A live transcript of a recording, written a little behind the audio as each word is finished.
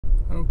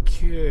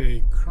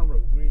Okay,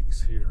 Kermit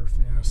Weeks here,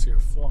 Fantasy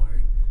of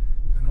Flight,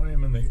 and I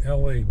am in the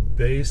LA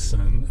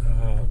Basin,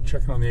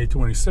 checking on the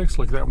A26,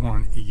 like that one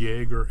on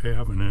Yeager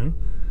Avenue,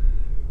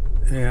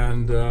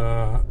 and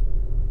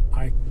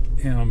I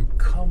am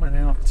coming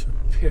out to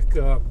pick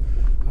up,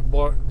 I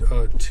bought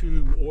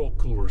 2 oil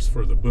coolers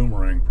for the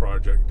Boomerang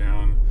project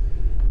down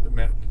that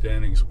Matt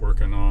Denning's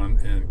working on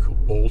in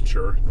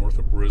Caboolture, north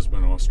of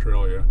Brisbane,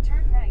 Australia.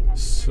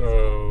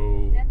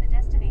 So,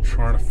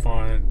 trying to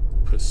find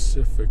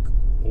Pacific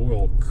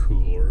oil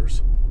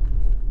coolers,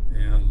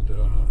 and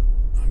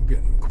I'm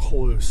getting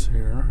close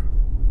here.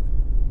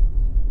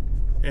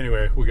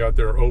 Anyway, we got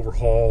there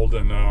overhauled,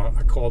 and I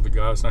called the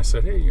guys and I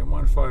said, hey, you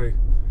mind if I,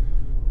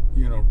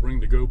 bring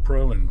the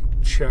GoPro and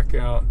check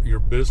out your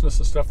business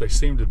and stuff? They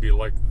seem to be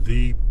like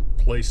the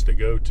place to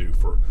go to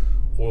for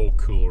oil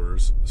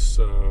coolers.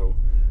 So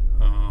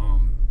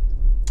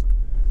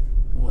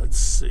let's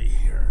see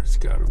here.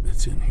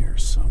 It's in here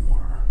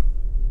somewhere.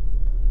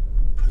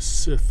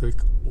 Pacific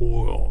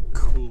Oil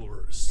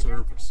Cooler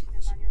Services.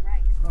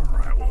 All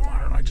right, well, why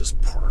don't I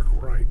just park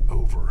right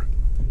over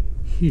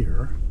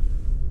here,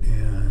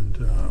 and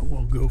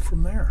we'll go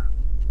from there.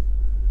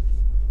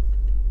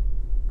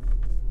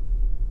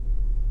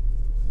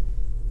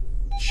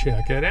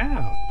 Check it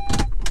out.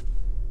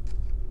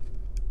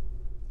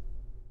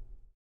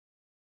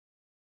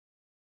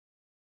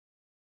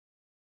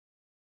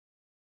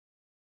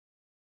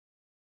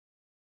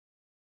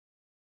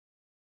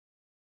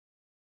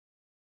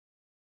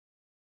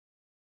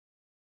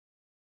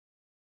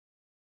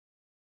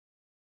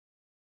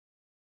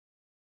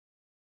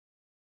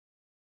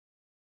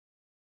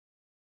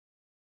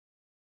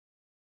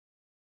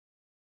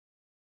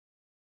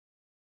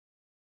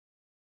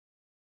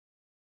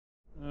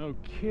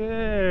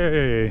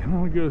 Okay, I'm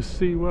gonna go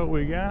see what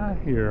we got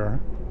here.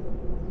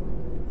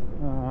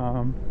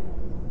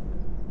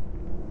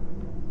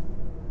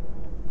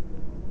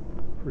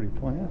 Pretty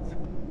plants.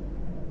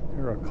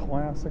 Aero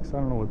Classics. I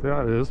don't know what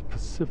that is.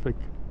 Pacific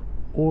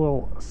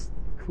Oil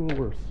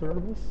Cooler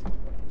Service.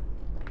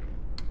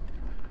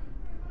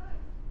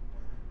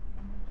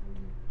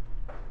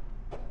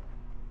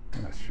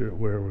 Not sure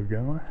where we're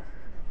going.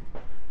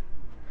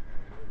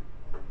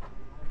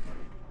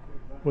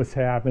 What's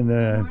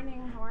happening?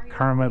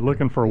 Kermit,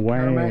 looking for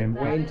Wayne.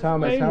 Kermit, Wayne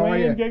Thomas, hey, how Wayne,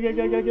 are you?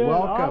 Good.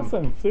 Welcome.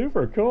 Awesome,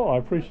 super cool. I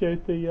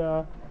appreciate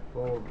the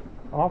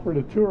offer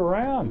to tour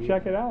around.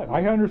 Check it out.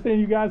 I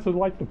understand you guys would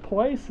like the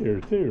place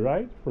here too,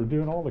 right? For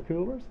doing all the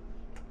coolers.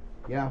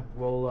 Yeah,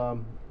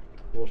 we'll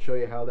show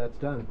you how that's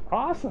done.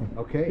 Awesome.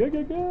 Okay.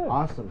 Good.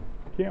 Awesome.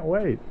 Can't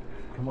wait.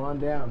 Come on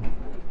down.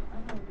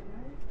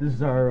 This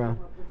is our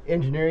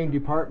engineering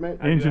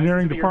department.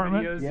 Engineering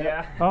department? Videos,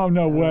 yeah. Oh,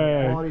 no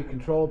way. Quality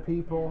control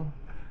people,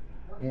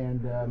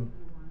 and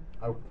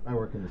I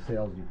work in the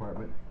sales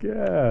department.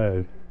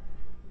 Good.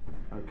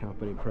 Our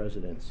company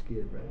president,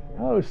 Skid, right here.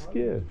 Oh,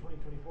 Skid.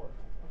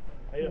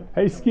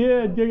 Hey,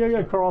 Skid.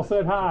 Good. Carl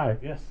said hi.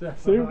 Yes.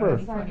 Super.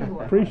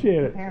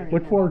 Appreciate it.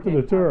 Look forward to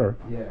the tour.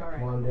 Yeah,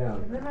 come on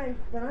down. And then I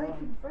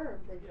confirmed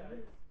that you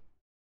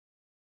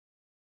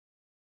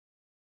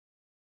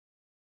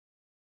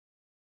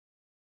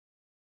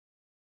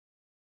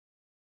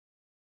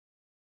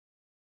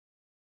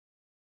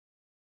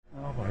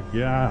Oh my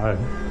God.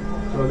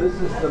 So this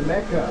is the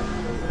Mecca.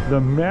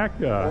 The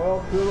Mecca.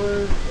 Oil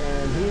coolers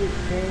and heat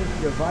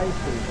exchange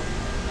devices.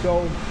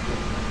 So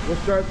we'll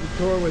start the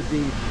tour with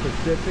the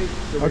Pacific,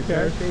 the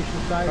repair station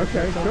side.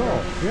 Okay,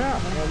 cool. Yeah.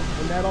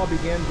 And that all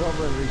begins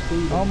over in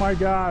receiving. Oh my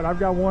God, I've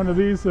got one of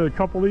these, a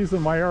couple of these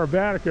in my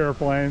aerobatic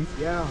airplanes.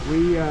 Yeah,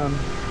 we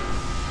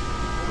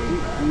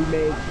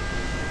make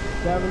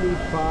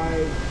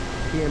 75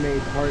 PMA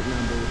part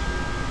numbers.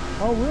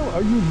 Oh really? Oh,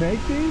 you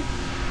make these?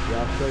 Yeah,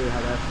 I'll show you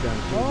how that's done.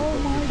 Oh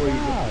my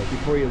God.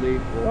 Before you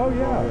leave, we'll Oh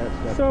do all that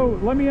yeah. stuff So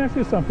too. let me ask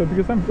you something,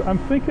 because I'm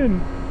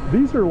thinking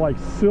these are like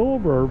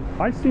silver.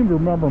 I seem to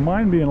remember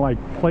mine being like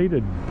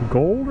plated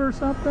gold or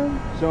something.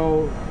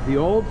 So the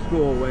old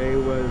school way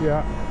was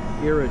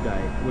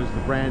Iridite was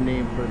the brand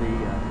name for the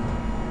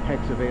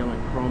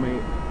hexavalent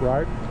chromate.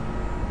 Right.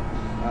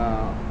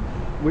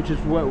 Which is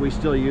what we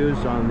still use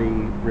on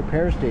the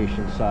repair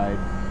station side.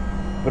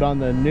 But on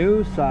the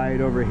new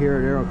side over here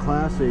at Aero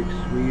Classics,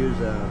 we use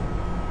a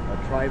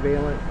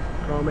trivalent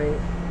chromate,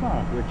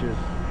 which is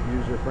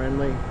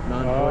user-friendly,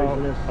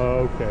 non-poisonous.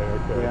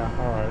 Okay. Yeah.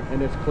 All right.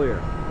 And it's clear.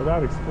 Well,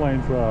 that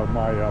explains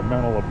my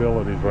mental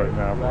abilities right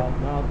now.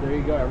 Well, there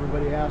you go.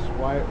 Everybody asks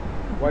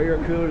why your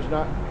cooler's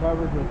not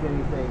covered with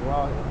anything.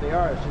 Well, they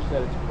are. It's just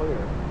that it's clear.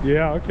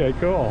 Yeah. Okay.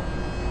 Cool.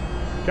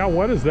 God,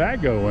 what does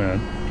that go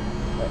in?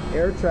 An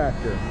air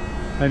tractor.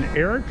 An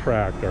air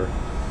tractor.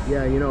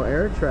 Yeah,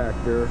 Air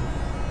Tractor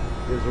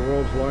is the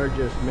world's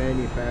largest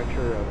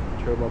manufacturer of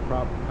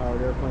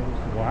turboprop-powered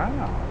airplanes.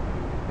 Wow.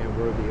 And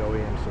we're the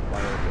OEM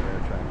supplier to Air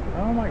Tractor.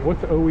 Oh my,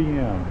 what's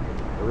OEM?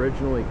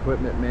 Original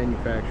Equipment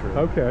Manufacturer.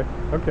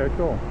 Okay,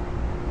 cool.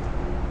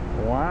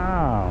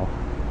 Wow.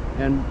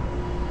 And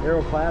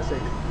Aero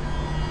Classics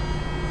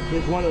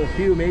is one of the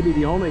few, maybe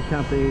the only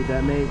company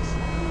that makes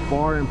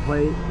bar and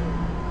plate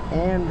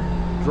and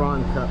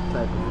drawn cup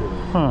type of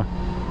coolers. Huh.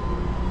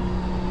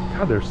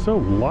 God, they're so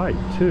light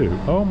too.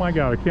 Oh my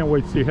God, I can't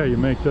wait to see how you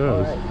make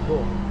those. All right,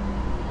 cool.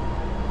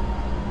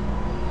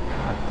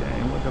 God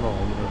dang, look at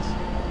all this.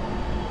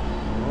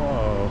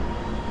 Whoa.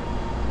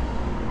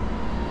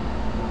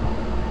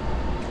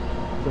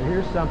 So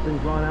here's something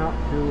going out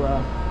to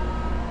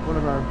one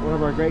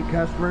of our great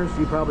customers.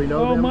 You probably know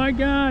them. Oh my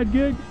God,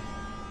 good.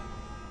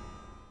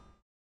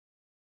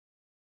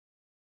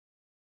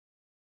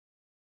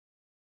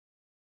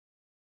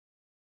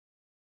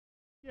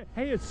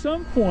 Hey, at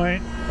some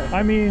point,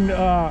 I mean,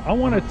 I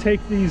want to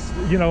take these,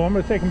 you know, I'm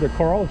going to take them to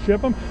Carl and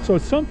ship them. So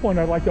at some point,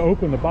 I'd like to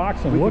open the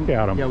box and look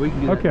at them. Yeah, we can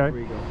do that before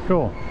you go.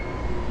 Cool.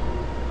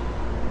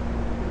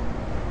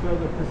 So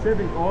the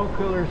Pacific Oil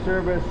Cooler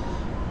Service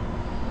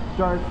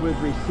starts with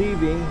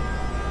receiving.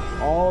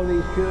 All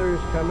these coolers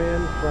come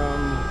in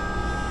from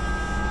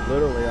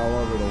literally all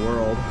over the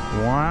world.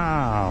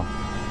 Wow.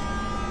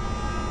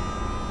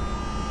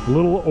 A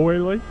little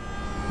oily.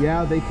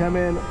 Yeah, they come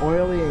in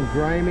oily and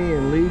grimy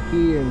and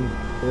leaky, and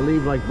they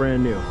leave like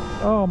brand new.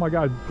 Oh my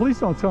God, please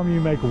don't tell me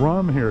you make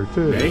rum here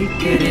too.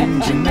 Make it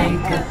in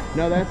Jamaica.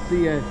 No, that's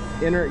the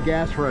inert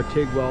gas for our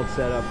TIG weld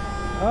setup.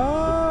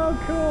 Oh,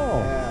 cool.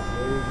 Yeah,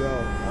 there you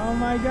go. Oh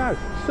my God.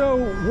 So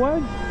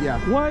what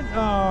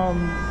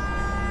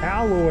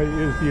alloy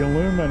is the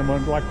aluminum,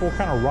 and like what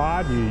kind of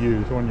rod do you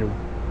use when you...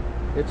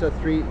 It's a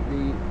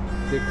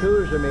the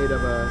coolers are made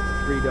of a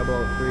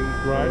 3003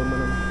 Right.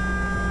 aluminum.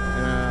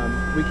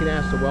 And we can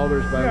ask the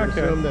welders, but I would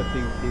assume that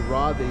the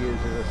rod they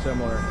use is a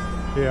similar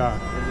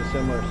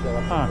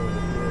setup. Huh.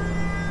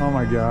 Oh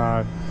my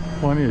God,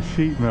 plenty of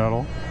sheet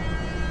metal.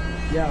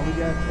 Yeah, we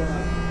got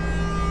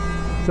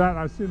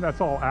I assume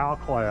that's all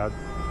alclad.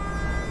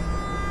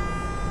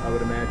 I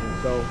would imagine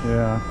so.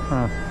 Yeah.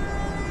 Huh.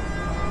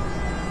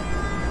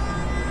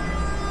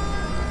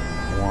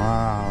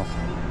 Wow.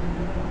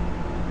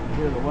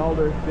 Here the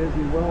welder's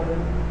busy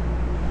welding.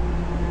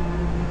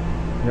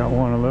 Got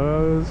one of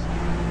those.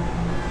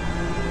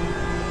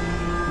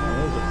 Oh,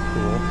 those are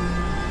cool.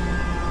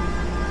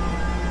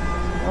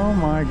 Oh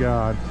my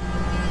God.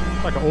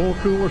 It's like an oil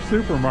cooler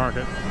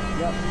supermarket.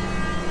 Yep.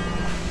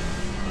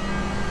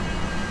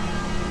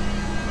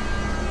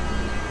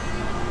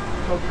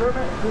 So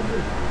Kermit, this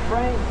is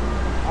Frank,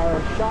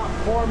 our shop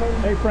foreman.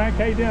 Hey Frank,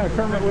 how you doing?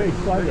 Kermit Weeks,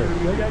 pleasure.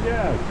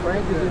 Yeah.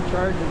 Frank is in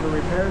charge of the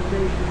repair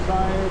station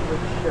side,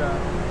 which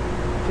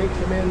takes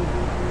them in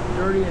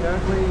dirty and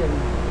ugly and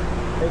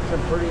makes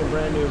them pretty and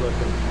brand new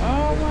looking.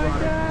 Oh my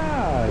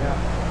God. Yeah.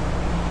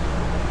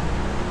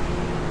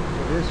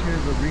 So this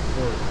here's a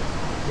report.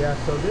 Yeah,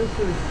 so this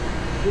is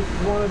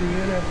one of the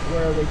units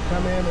where they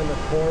come in and the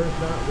core is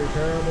not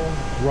repairable.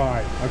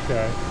 Right,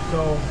 okay.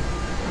 So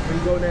we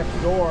go next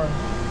door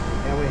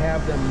and we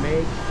have them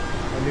make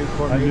a new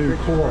core A new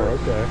matrix core, for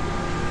us. okay.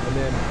 And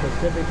then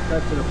Pacific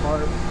cuts it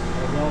apart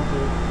and welds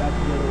it back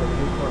together with a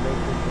new core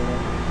matrix in it.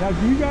 Now,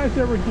 do you guys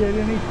ever get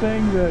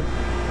anything that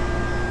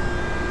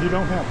you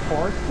don't have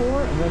parts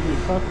for, and then you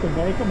custom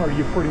make them, or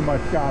you pretty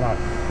much got a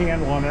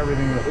handle on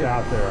everything that's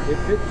out there?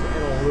 If it's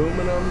an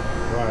aluminum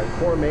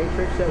core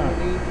matrix that we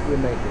need, we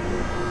make it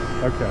here.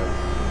 Okay.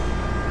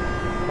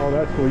 Oh,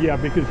 that's cool. Yeah,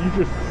 because you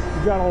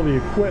got all the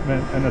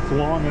equipment, and it's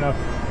long enough,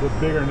 with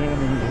bigger than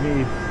anything you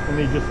need, and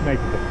they just make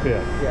it to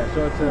fit. Yeah,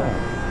 so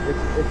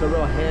it's a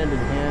real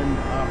hand-in-hand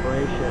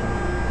operation.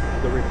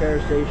 The repair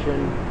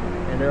station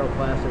and Aero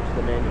Classics,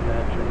 the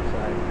manufacturing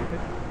side.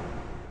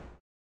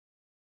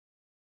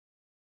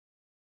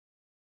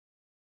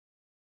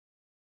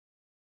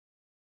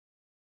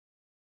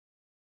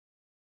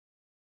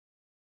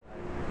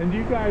 And do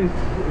you guys,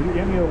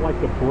 any of like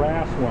the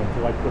brass ones,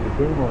 like for the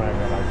Boomerang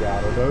that I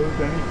got, are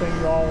those anything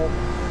y'all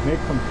make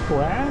from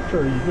scratch,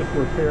 or you just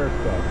repair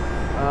stuff?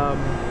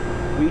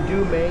 We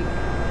do make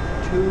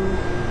two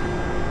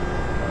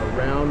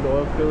round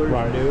oil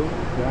coolers new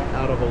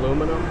out of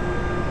aluminum.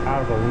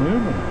 Out of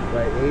aluminum?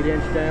 Right,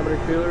 8-inch diameter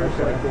coolers,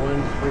 like the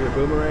ones for your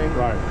Boomerang.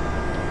 Right.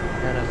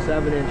 And a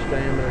 7-inch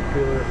diameter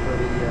cooler for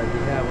the de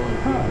Havilland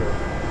cooler.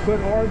 But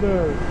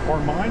are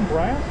mine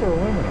brass or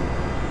aluminum?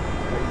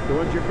 The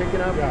ones you're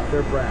picking up,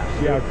 they're brass.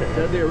 Yeah, okay.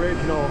 They're the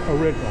original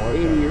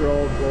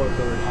 80-year-old oil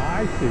coolers.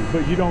 I see,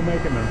 but you don't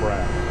make them in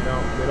brass.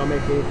 No, they don't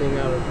make anything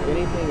out of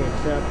anything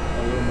except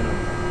aluminum.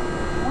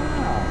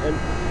 Wow.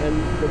 And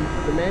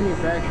the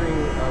manufacturing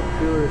of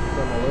coolers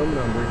from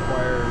aluminum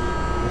requires,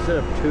 instead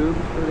of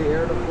tubes for the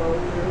air to flow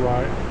through,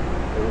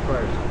 it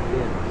requires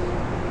fins.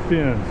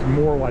 Fins,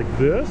 more like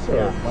this? Or?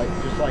 Yeah,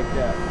 just like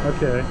that.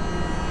 Okay.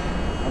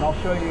 And I'll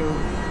show you,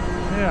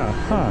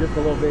 in just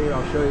a little video,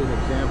 I'll show you an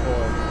example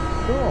of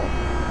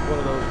one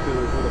of those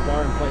coolers with a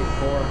bar and plate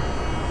core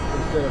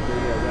instead of the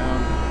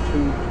round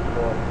tube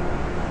core.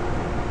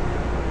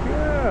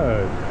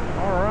 Good.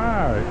 All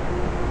right.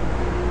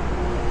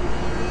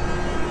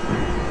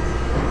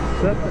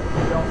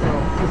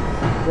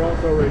 We're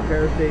also a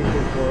repair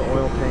station for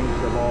oil tanks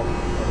of all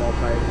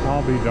types.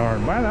 I'll be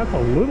darned. Man, that's a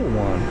little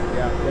one.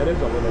 Yeah, that is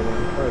a little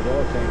one as far as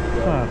oil tanks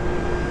go.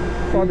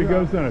 Probably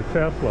goes in a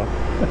Tesla.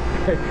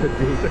 It could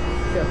be.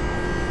 Yeah.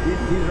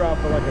 These are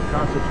off of like a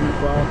Casa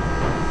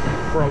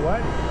 212. For a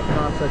what? A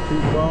Casa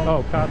 212.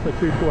 Oh, Casa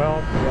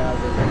 212. Yeah,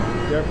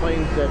 they're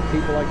airplanes that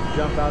people like to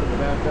jump out of the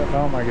bathtub.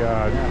 Oh my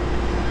God. Yeah.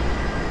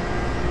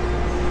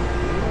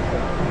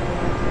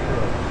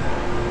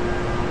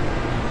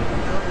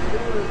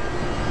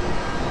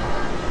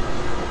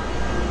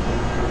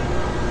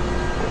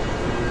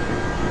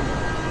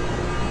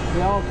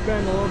 We all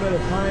spend a little bit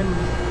of time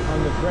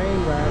on the drain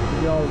rack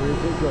to get all the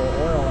residual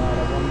oil out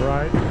of them.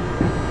 Right.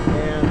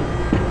 And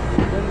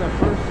then the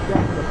first step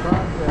of the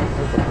process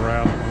There's a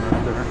brass one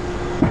right there.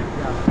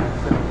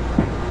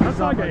 yeah, That's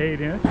like an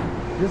 8-inch.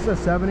 this is a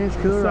 7-inch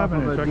cooler off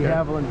of 7-inch, a okay. de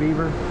Havilland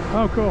Beaver.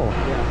 Oh, cool.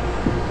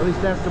 Yeah. At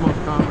least that's the most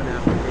common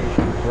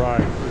application. Right.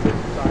 For this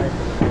size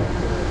of the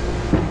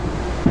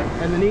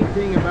cooler. And the neat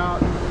thing about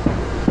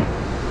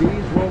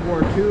these World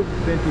War II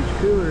vintage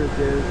coolers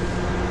is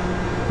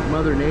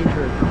Mother Nature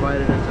has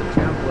provided us a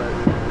template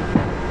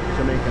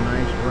to make a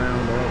nice round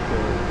oil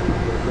cooler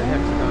with the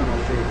hexagonal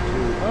shape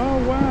tube. Oh,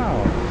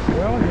 wow.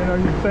 Well, you know,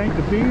 you thank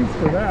the bees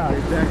for that.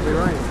 Exactly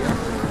right, yeah.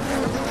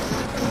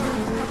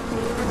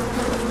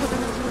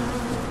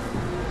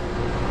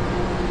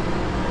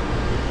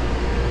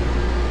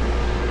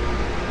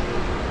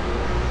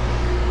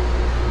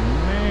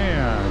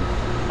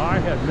 Man, I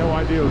had no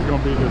idea it was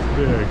going to be this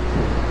big.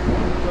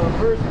 So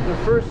the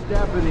first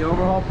step in the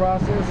overhaul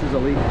process is a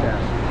leak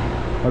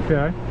test.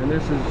 Okay. And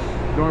this is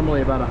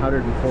normally about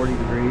 140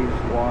 degrees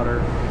water.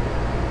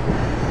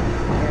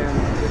 And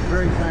it's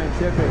very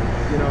scientific,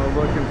 you know,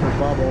 looking for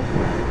bubbles.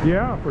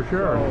 Yeah, for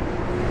sure.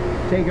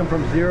 So, take them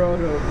from 0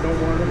 to no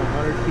more than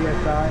 100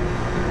 psi.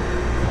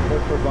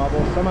 Look for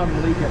bubbles. Some of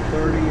them leak at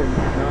 30 and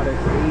not at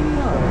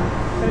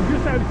 80. And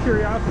just out of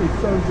curiosity,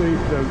 so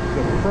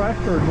the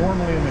pressure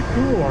normally in the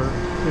cooler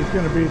is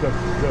going to be the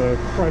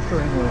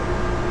pressure in the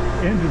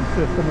engine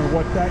system, and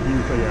what's that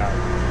usually at?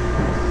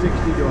 60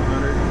 to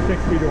 100.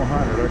 60 to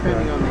 100, okay.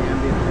 Depending on the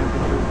ambient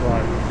temperature.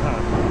 Right.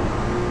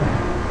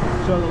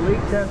 Huh. So the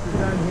leak test is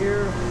done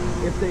here.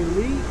 If they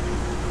leak,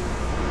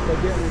 they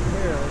get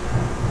repaired.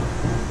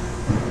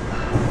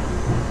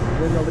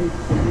 Then they'll leak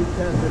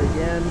test it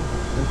again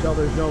until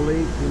there's no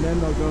leaks, and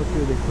then they'll go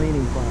through the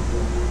cleaning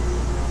process.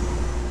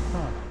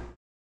 Huh.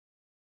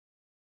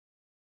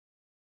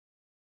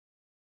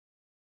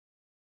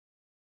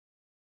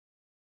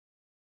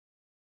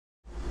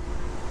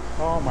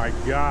 Oh my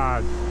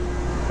God.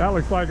 That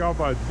looks like off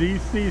a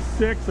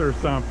DC-6 or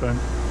something.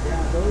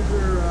 Yeah, those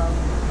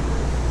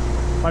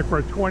are... like for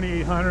a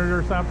 2800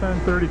 or something,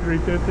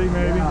 3350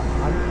 maybe?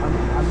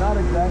 Yeah, I'm not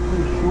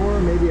exactly sure.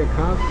 Maybe a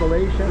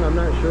Constellation. I'm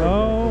not sure.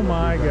 Oh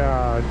my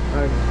God.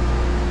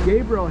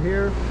 Gabriel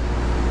here.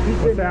 He's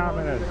What's been here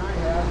happening? longer than I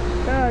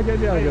have. Yeah, good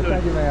deal. Good.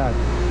 Thank you, man.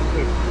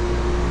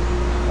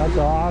 That's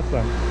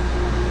awesome.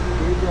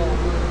 Gabriel.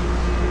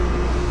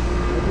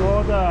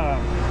 All the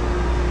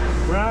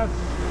brass,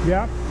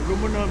 Yep.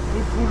 aluminum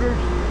food coolers.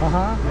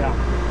 Uh-huh. Yeah.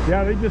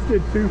 Yeah, they just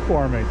did 2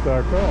 for me,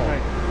 so cool.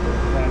 Right.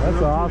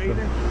 That's awesome.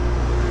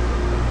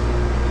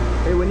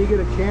 Hey, when you get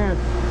a chance,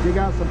 dig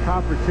out some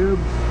copper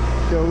tubes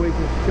so we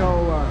can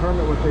show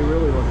Hermit what they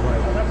really look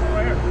like. Oh, that's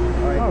right here.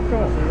 All right. Oh,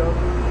 cool. See those?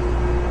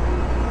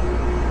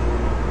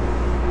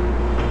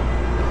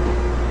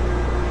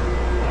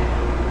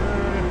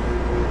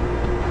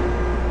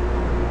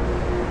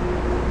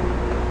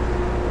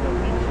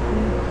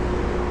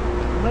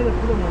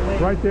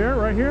 Right. Right there,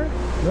 right here?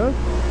 Those?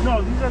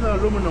 No, these are the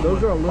aluminum.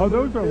 Those are ones. aluminum. Oh,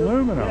 those are tubes?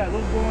 aluminum. Yeah,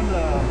 those go on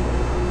the.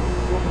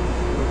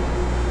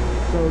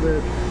 So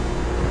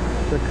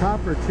the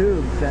copper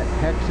tubes, that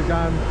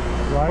hexagon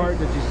Right. part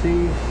that you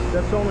see,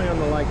 that's only on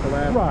the last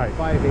Right.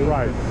 5/8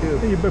 Right. of the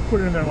tube. You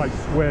put it in there like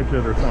swedge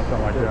it or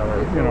something like that,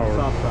 or It's you a know. little or-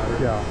 soft solder.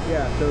 Yeah.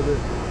 Yeah. So the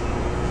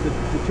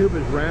tube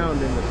is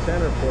round in the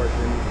center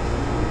portion,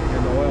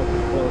 and the oil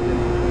flows in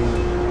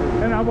between.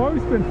 And I've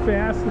always been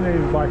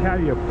fascinated by how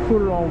you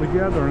put it all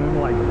together and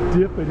then like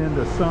dip it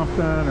into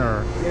something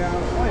or Yeah.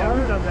 Oh yeah,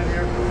 we done that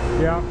here.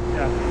 yeah.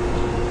 Yeah.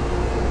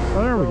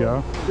 Oh, there we So,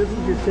 go. This is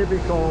your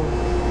typical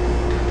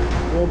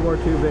World War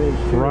II vintage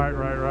tube. Right,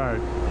 right, right.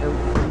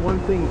 And one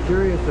thing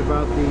curious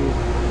about these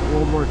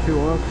World War II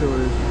oil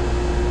coolers,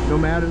 no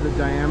matter the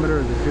diameter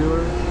of the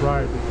cooler,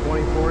 Right. it's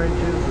 24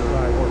 inches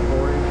or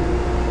 4 inches,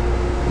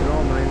 they're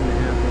all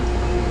 9.5 inches.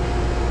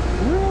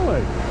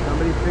 Really?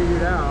 Somebody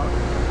figured out,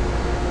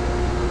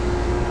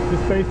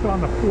 Just based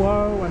on the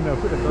flow and the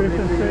somebody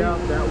efficiency? figured out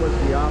that was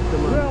the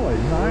optimum. Really?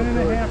 oil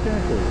 9.5 cooler.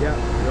 inches? Yeah,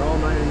 they're all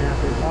 9.5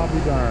 inches. I'll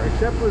be darned.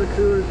 Except for the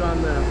coolers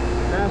on the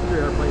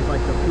faster airplanes like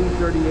the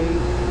P-38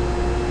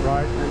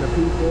 Right? and the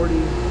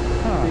P-40.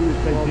 Huh. They use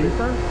They 12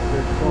 deeper?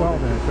 They're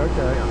 12 inch,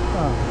 okay. Yeah.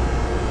 Huh.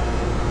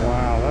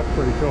 Wow, that's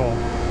pretty cool.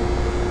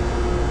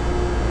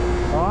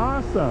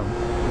 Awesome.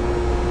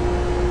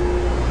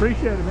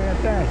 Appreciate it, man.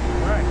 Thanks.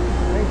 All right.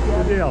 Thanks, Good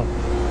Gabby. deal.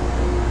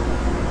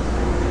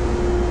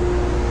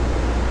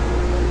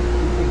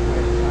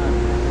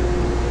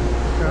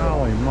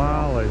 Golly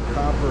molly.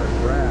 Copper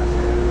and brass.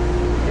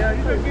 Yeah,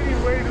 these are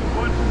getting ready to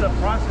go into the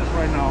process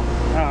right now.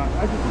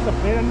 I just put the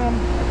plate on them.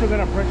 I still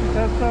gotta pressure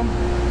test them.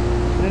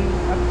 Then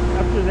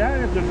after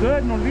that, if they're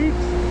good, no leaks,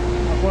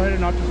 I'll go ahead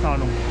and ultrasound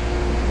them.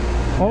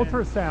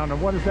 Ultrasound,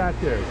 and what does that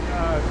do?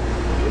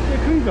 It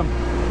cleans them.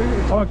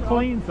 Oh, it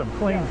cleans them,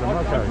 okay.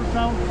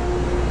 Ultrasound.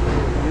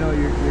 You know,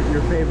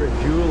 your favorite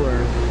jeweler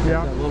has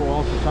Yeah. that little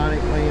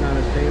ultrasonic clean on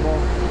his table.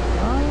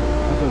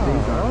 That's what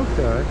these are.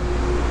 Okay.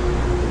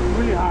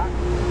 Really hot.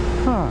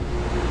 Huh.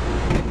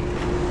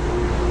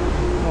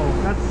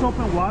 Oh, that's soap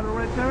and water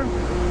right there.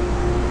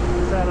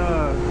 It's at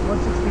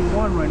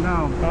 161 right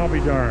now. I'll be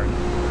darned.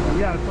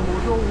 Yeah,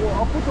 so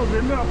I'll put those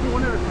in there. I'll put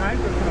one at a time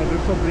because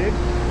they're so big.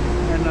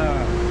 And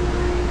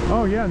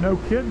Oh yeah, no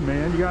kidding,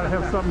 man. You got to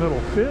have something that'll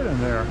fit in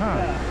there, huh?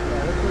 yeah,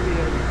 that's pretty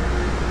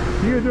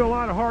heavy. You can do a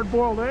lot of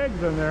hard-boiled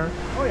eggs in there.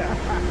 Oh yeah.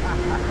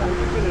 We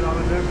can fit it all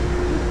in there.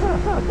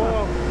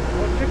 Boil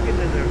chicken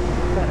in there.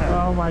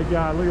 Oh my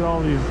God, look at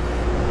all these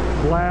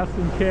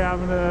blasting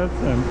cabinets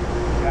and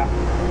Yeah.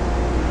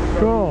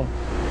 cool.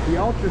 The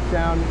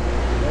ultrasound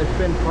has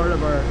been part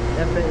of our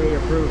FAA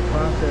approved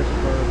process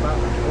for about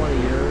 20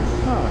 years.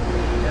 Huh.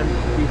 And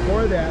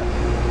before that,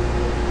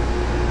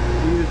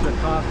 we used a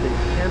caustic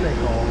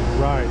chemical,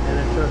 Right. and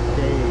it took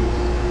days.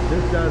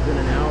 This does in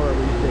an hour.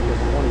 We used to take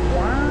us 20 minutes.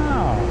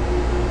 Wow.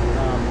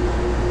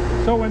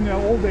 So in the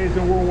old days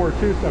in World War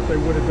II stuff, they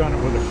would have done it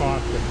with a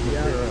caustic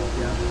Yeah, material.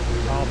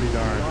 yeah. I'll be A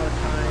darned. lot of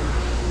time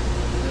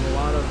and a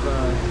lot of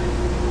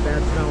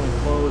bad smelling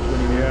clothes when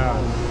you went Yeah.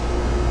 home.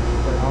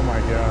 But Oh my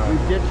God.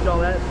 we've ditched all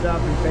that stuff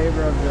in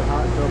favor of the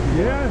hot soap.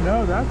 Yeah,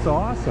 no, that's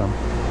awesome.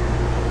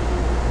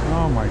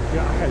 Oh my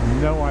God, I had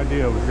no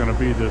idea it was going to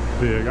be this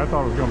big. I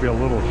thought it was going to be a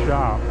little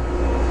shop.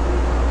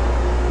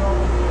 So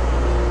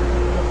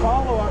the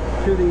follow-up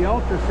to the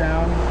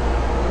ultrasound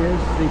is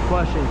the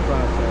flushing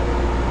process.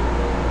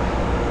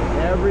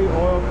 Every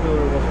oil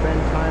cooler will spend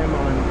time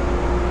on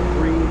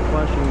 3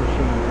 flushing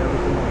machines, every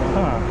single one.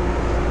 Huh.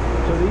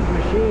 So these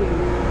machines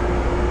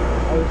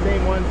are the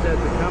same ones that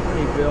the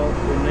company built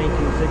in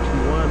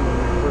 1961 when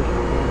we first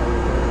became a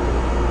repair.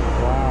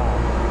 Wow.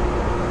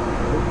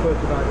 This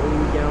puts about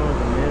 80 gallons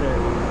a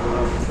minute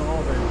of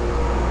solvent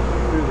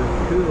through the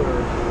cooler,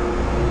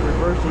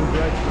 reversing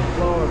direction of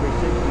flow every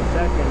 60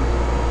 seconds,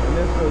 and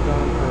this goes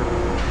on for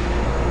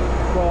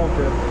 12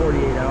 to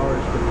 48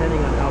 hours,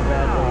 depending on how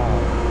bad they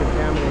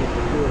contaminate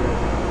the cooler.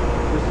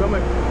 There's so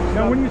much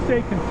Now, stuff, when you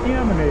say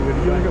contaminated,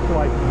 you look at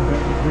like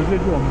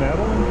residual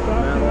metal and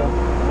stuff? you metal,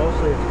 know?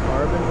 mostly it's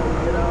carbon that we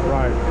get out of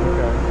Right, the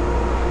cooler.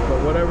 okay. But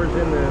whatever's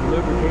in the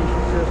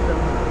lubrication system,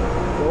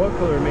 the oil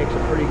cooler makes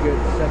a pretty good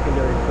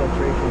secondary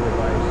filtration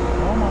device.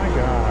 Oh my And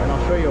God.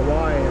 I'll show you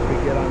why as we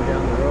get on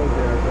down the road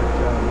there. But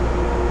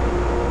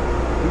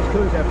these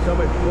coolers have so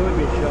much fluid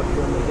being shoved to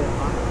them, they get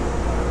hot.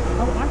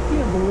 Oh, I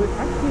can't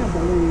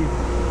believe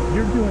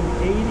you're doing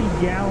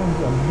 80 gallons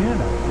a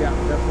minute. Yeah,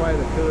 that's why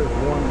the cooler is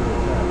warm to the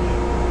touch.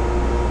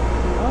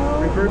 Oh,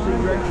 Reversing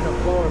my direction of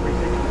flow every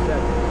 60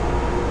 seconds.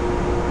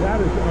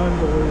 That is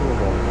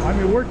unbelievable. I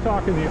mean, we're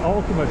talking the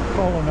ultimate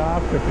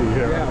colonoscopy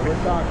here. Yeah, we're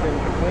talking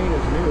clean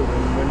as new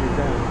when you're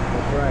done.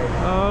 That's right.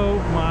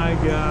 Oh my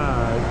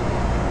God.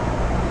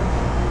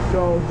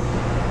 So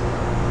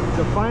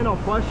the final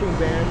flushing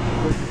bench,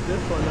 which is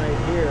this one right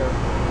here,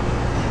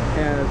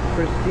 has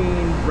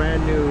pristine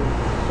brand new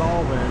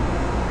solvent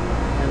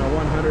and a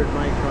 100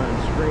 micron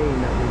screen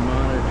that we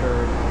monitor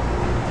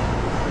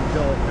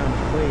until it comes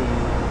clean.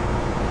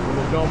 When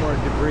there's no more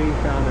debris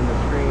found in the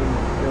screen,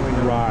 then we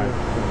know Right.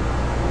 it's clean.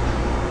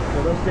 So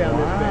they'll stay on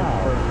this bench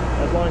for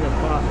as long as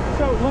possible.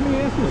 So let me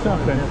ask you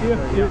something.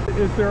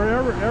 Is there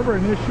ever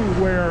an issue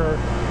where,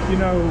 you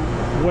know,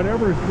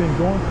 whatever's been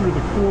going through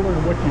the cooler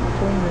and what you've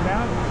cleaned it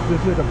out,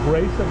 does it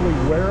abrasively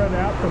wear it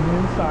out from the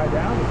inside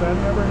out? Is that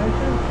ever an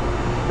issue?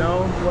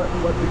 No,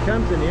 what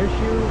becomes an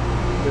issue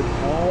with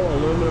all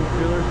aluminum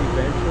coolers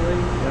eventually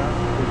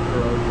is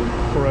corrosion.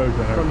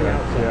 Corrosion, From the okay.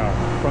 outside.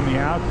 Yeah, from the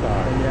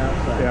outside. From the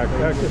outside. Yeah, So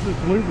because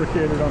it's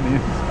lubricated on the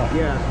inside.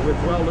 yes,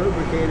 it's well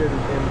lubricated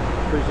and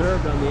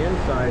preserved on the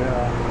inside.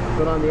 Yeah.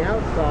 But on the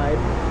outside,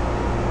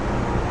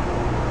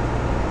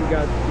 you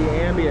got the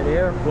ambient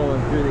air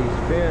flowing through these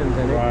fins,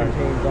 and it Right.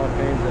 contains all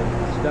kinds of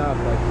stuff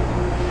like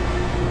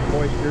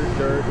moisture,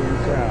 dirt,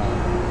 insects.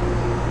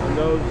 And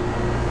those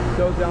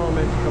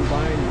elements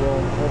combined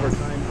will, over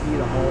time, eat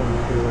a hole in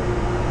the cooler.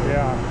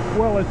 Yeah.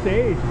 Well, it's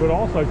age, but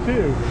also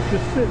too,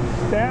 just sitting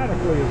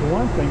statically is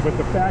one thing, but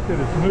the fact that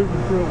it's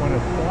moving through it when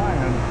it's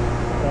flying,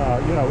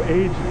 you know,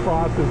 age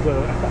crosses a.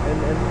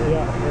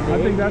 Yeah. and the I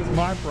think that's aging-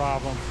 my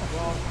problem.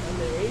 Well, and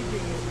the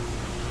aging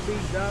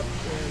speeds up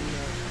in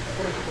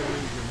coastal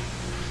regions.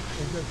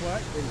 Is this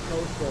what? In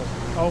coastal,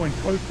 Oh, in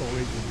coastal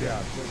regions, yeah,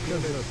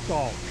 because of the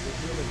salt. the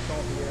humid,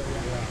 salty area.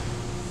 Yeah.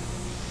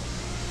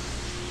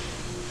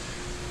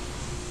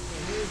 So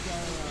here's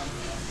our,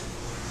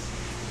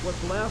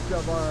 what's left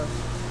of our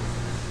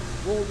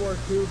World War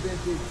II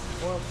vintage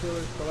oil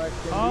cooler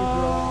collection.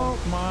 Oh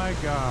my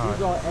These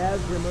God. are all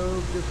ads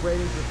removed, just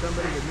waiting for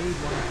somebody to need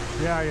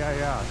one.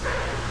 Yeah.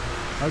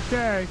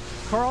 Okay.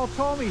 Carl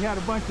told me he had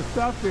a bunch of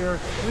stuff here. I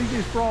think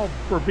these are all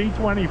for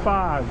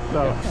B-25,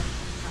 so.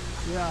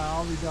 Yeah,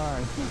 I'll be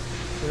darned.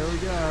 There we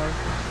go.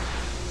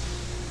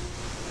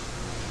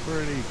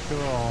 Pretty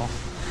cool.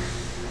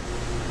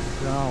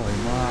 Golly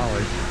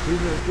molly.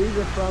 These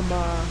are from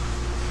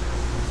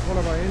one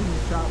of our engine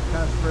shop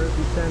customers.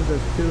 He sends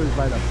us tubes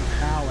by the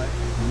pallet.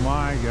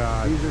 My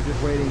God. These are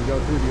just waiting to go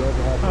through the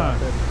overhaul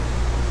process.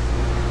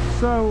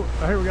 So,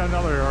 here we got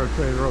another air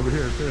trader over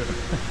here too.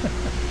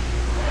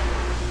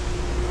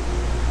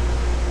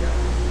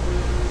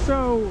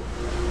 So,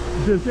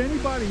 does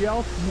anybody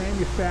else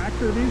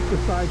manufacture these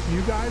besides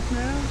you guys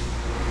now?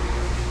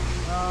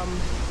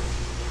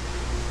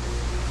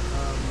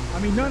 I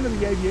mean, none of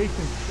the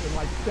aviation,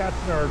 like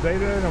Stetson, they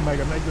don't make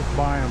them, they just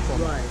buy them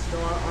from Right, so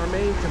our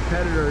main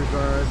competitors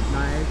are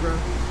Niagara,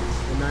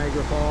 the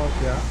Niagara Falls,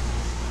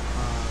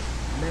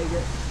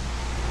 Meggitt,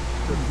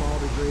 to a small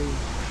degree,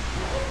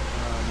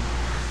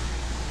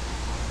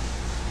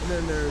 and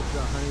then there's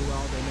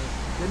Honeywell.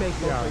 They make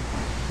mostly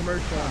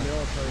commercial and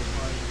military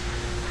parts.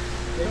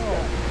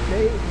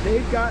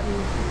 They've gotten,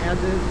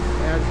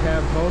 as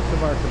have most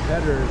of our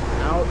competitors,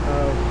 out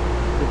of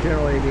the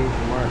general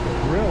aviation market.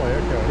 Really?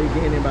 Okay. They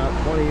gained about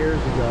 20 years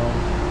ago,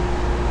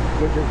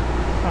 which has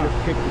just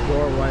kicked the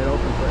door wide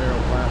open for Aero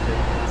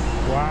Classics.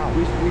 Wow.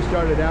 We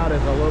started out as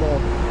a little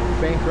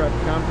bankrupt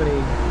company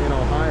in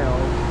Ohio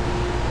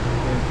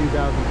in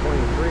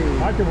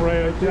 2023. I can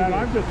relate to that.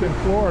 I'm just in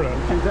Florida.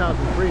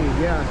 2003,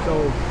 yeah.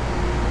 So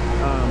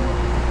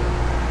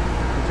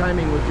the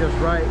timing was just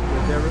right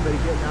with everybody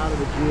getting out of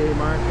the GA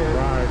market.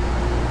 Right.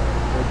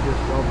 It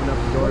just opened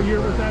up the doors. What year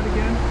was that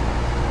again?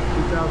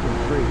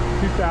 2003.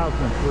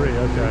 2003,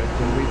 okay.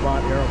 When we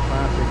bought Aero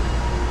Classics.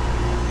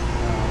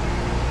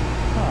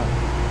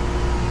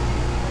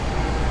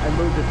 I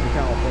moved it to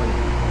California.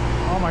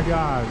 Oh my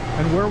God.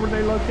 And where were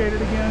they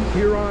located again?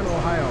 Huron,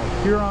 Ohio.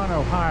 Huron,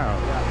 Ohio.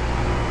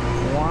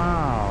 Yeah.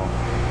 Wow.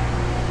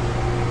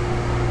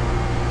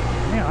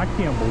 Man, I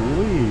can't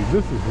believe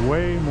this is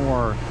way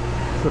more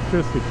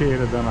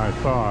sophisticated than I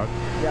thought.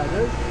 Yeah,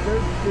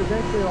 there's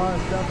actually a lot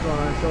of stuff going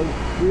on.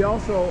 So we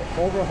also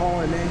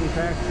overhaul and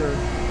manufacture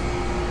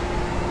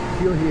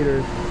fuel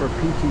heaters for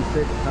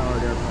PT6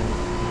 powered airplanes.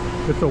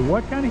 It's a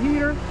what kind of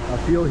heater? A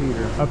fuel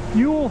heater. A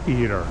fuel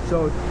heater.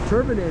 So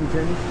turbine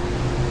engines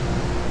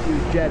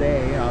use Jet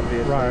A,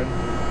 obviously, Right.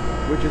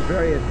 which is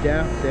very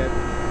adept at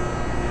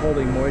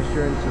holding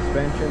moisture in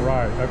suspension.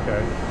 Right,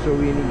 okay. So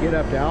when you get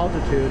up to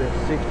altitude at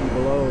 60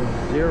 below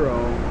zero,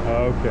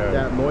 Okay.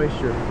 that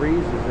moisture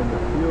freezes in the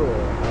fuel.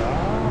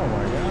 Oh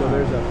my God. So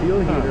there's a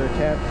fuel heater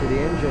attached to the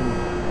engine.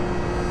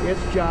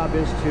 Its job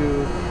is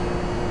to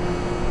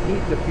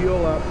heat the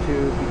fuel up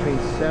to between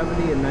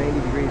 70 and 90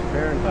 degrees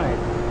Fahrenheit,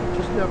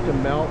 just enough to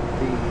melt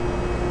the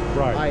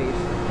ice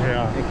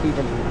and keep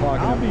them from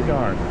clogging I'll up be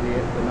darned.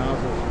 the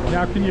nozzles.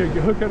 Now, can you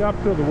hook it up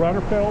to the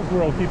rudder pedals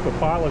where it'll keep the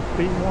pilot's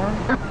feet warm?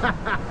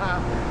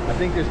 I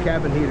think there's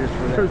cabin heaters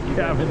for that. There's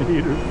cabin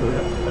heaters for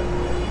that.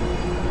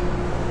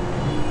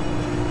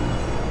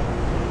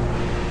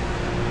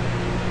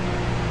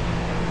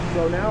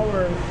 So now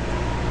we're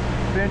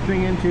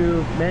venturing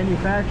into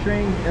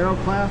manufacturing, Aero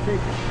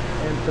Classics,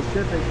 and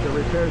Pacific, the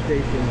repair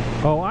station.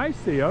 Oh, I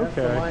see. Okay.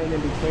 That's the line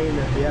in between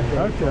that the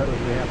FAA told us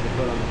we have to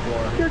put on the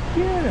floor. You're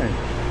kidding.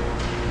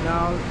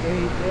 Now, they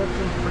have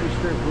some pretty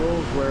strict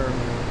rules where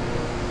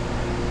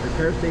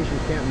repair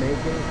stations can't make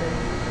anything,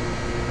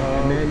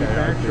 and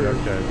manufacturers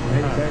can't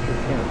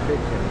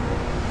fix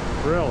anything.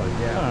 Really?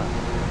 Yeah.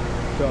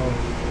 So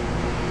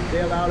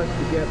they allowed us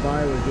to get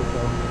by with just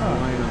a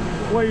line on the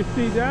floor. Well, you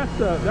see, that's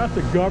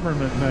a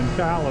government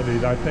mentality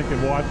that I think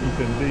in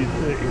Washington,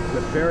 D.C. It's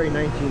the very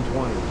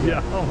 1920s.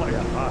 Yeah. Oh my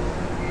God.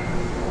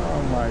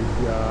 Oh my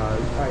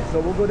God. All right, so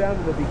we'll go down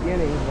to the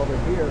beginning over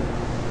here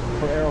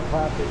for Aero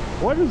Classics.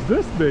 What is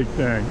this big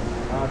thing?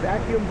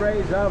 Vacuum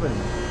braze oven.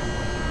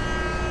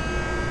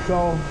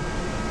 So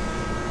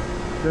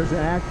there's an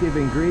active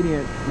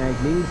ingredient,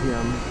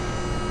 magnesium,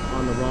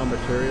 on the raw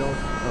materials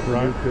of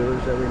the new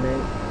coolers that we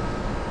make.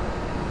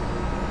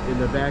 In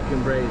the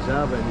vacuum braze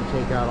oven, you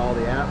take out all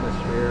the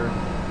atmosphere,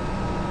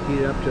 heat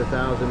it up to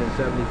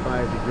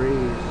 1,075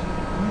 degrees.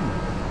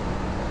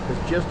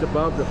 It's just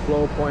above the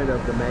flow point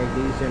of the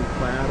magnesium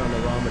clad on the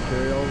raw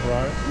materials.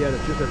 Right. Yet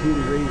it's just a few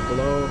degrees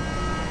below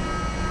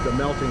the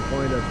melting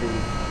point of the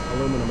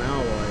aluminum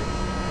alloy.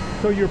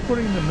 So you're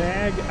putting the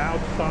mag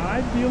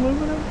outside the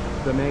aluminum?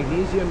 The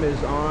magnesium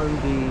is on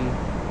the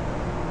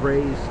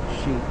braze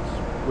sheets,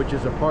 which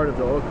is a part of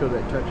the oil cooler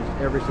that touches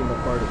every single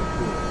part of the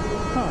cooler.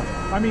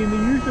 I mean, they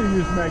usually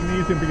use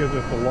magnesium because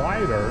it's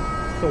lighter,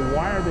 so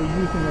why are they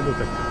using it as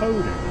a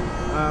coating?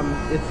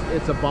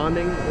 It's a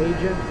bonding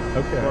agent,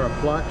 or a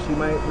flux, you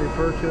might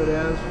refer to it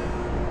as.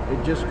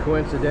 It just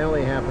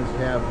coincidentally happens to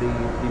have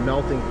the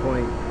melting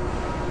point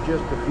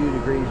just a few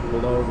degrees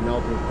below the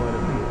melting point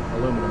of the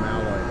aluminum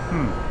alloy.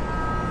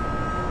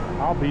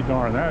 I'll be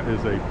darned, that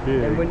is a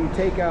big... And when you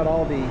take out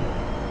all the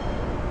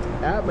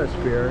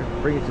atmosphere,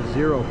 bring it to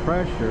zero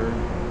pressure,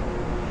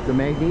 the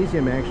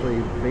magnesium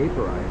actually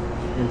vaporizes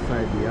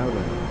inside the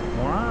oven.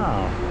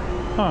 Wow.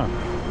 Huh.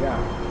 Yeah.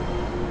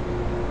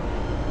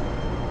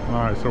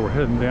 All right, so we're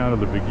heading down to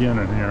the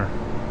beginning here.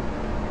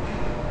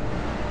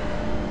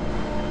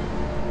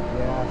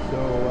 Yeah,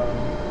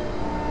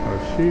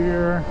 so...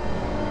 shear,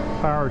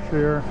 power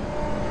shear.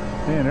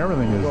 Man,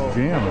 everything is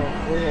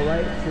jamming. We'll go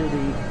right through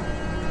the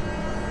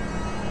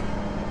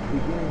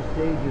beginning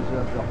stages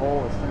of the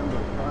whole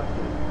assembly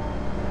process.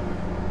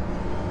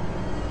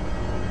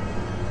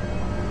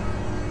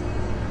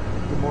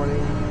 Good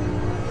morning.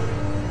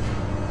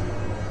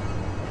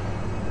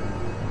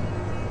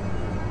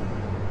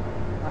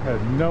 I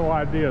had no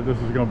idea this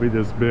was going to be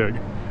this big.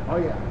 Oh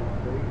yeah,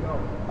 there you go.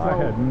 So, I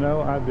had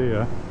no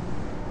idea.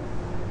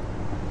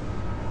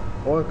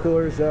 oil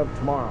coolers of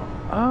tomorrow.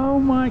 Oh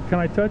my, can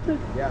I touch it?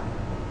 Yeah.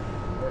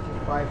 This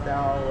is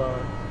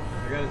 5,000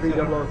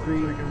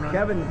 3003.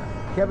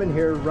 Kevin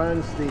here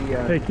runs the.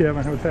 Hey Kevin,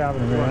 what's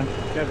happening, man?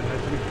 Kevin,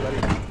 nice to meet you, buddy.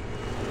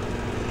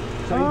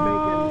 So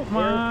Oh he's making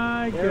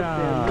my air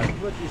God. fin. This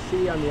is what you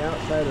see on the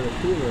outside of the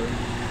cooler.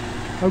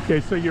 Okay,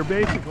 so you're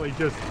basically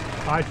just,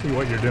 I see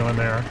what you're doing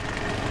there.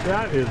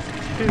 That is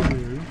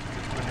two.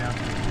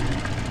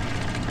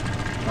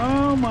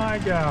 Oh my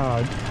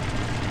God.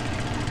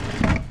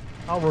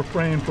 I'll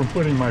refrain from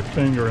putting my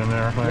finger in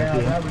there, thank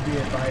you. That would be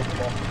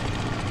advisable.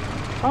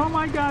 Oh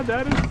my God,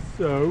 that is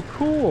so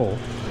cool.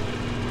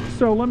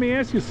 So let me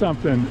ask you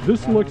something.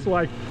 This looks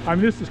like, I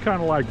mean, this is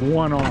kind of like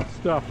one-off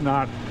stuff,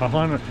 not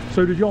 100.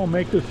 So did y'all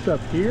make this stuff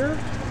here?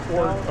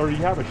 Or you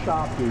have a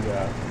shop do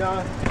that?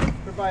 No,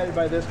 provided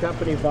by this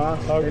company,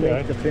 Boss. Okay. They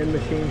make the fin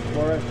machines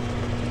for us.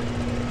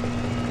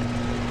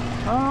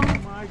 Oh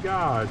my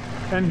God.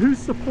 And who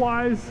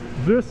supplies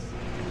this,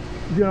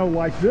 you know,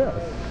 like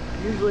this?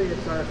 Usually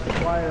it's our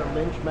supplier,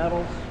 Lynch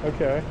Metals.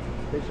 Okay.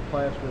 They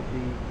supply us with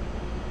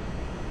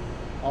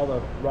all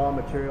the raw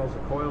materials, the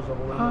coils of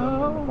aluminum,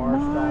 and the bar Oh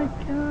my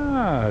stock.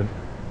 God.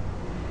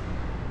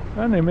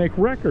 And they make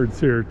records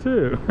here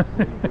too.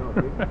 There you go,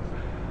 dude.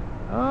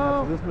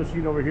 Oh. So this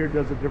machine over here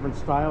does a different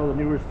style, the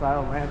newer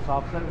style, Lance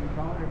offset. We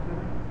call it.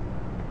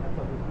 That's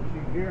how this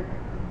machine here.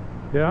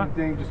 Yeah. Same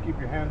thing, just keep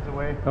your hands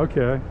away.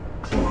 Okay.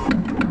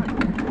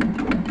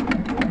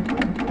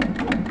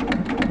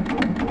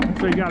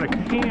 So you got a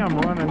cam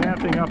running that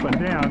thing up and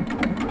down.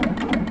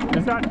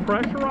 Is that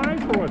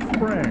pressurized or what,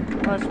 spring?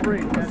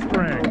 Spring. A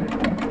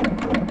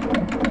spring.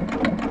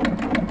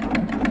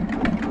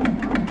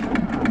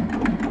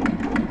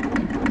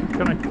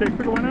 Can I take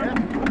the one out?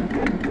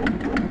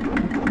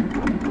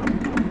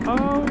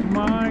 Oh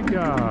my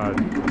God.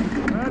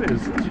 That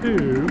is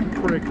too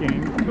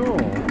freaking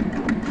cool.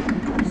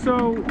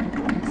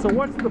 So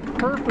what's the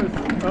purpose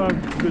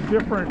of the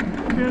different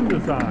fin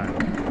design?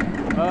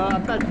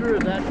 I'm not sure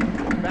of that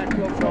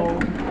backflow. So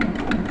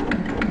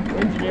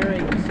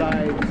engineering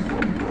decides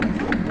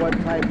what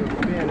type of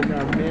fin, and there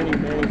are many,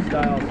 many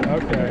styles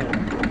of fin.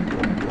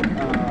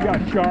 You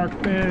got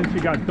shark fins, you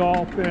got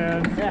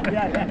dolphins.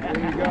 Yeah.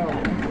 There you go.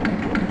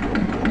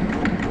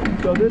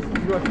 So this is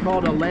what's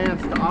called a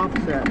lanced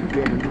offset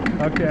fin.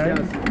 Okay. It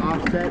has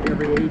offset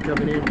every 1/8 of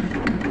an inch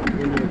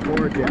into the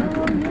core jet.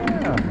 Oh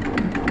yeah.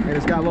 And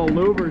it's got little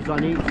louvers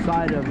on each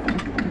side of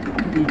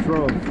each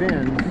row of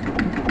fins.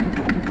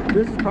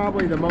 This is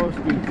probably the most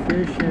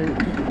efficient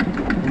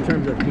in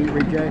terms of heat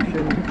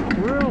rejection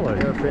Really?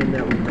 air fin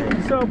that we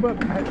make. So,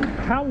 but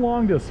how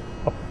long does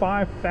a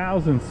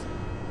 5,000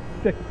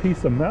 thick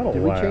piece of metal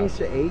Did we last? change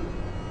to 8?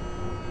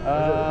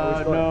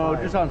 No,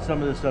 just on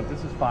some of this stuff.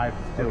 This is 5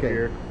 still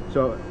here.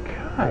 So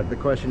God the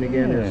question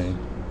again is, dang.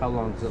 how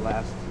long does it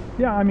last?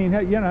 Yeah, I mean,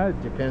 you know.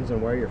 Depends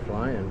on where you're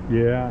flying.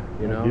 Yeah,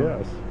 You know?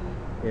 Yes.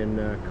 In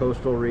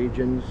coastal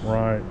regions,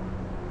 Right.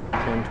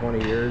 10,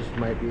 20 years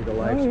might be the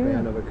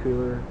lifespan of a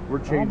cooler. We're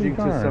changing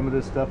to darned. some of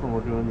this stuff, and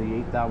we're doing the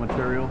 8 thou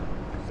material.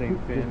 Same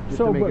fin. Just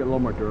So, to make but- it a little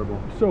more durable.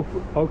 So,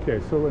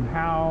 okay, so and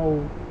how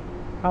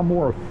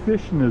more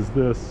efficient is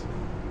this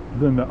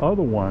than the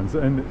other ones?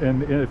 And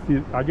if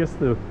you, I guess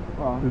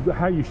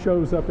how you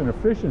shows up in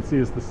efficiency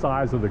is the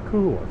size of the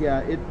cooler.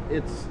 Yeah,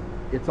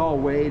 it's all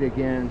weighed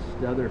against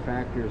other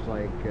factors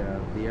like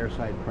the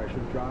airside pressure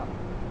drop.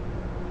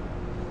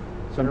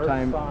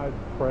 Sometimes, Airside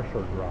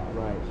pressure drop.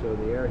 right, so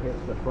the air hits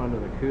the front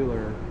of the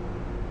cooler,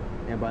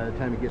 and by the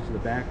time it gets to the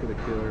back of the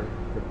cooler,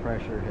 the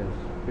pressure has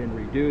been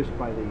reduced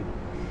by the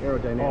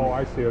aerodynamic Oh,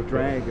 I see. Okay.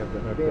 drag of the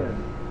Okay.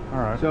 fin. All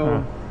right.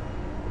 So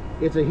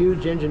it's a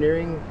huge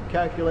engineering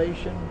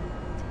calculation,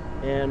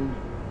 and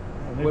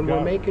they've when we're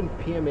got- making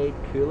PM8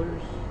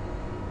 coolers,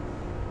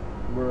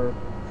 we're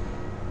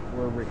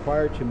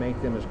required to make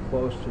them as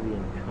close to the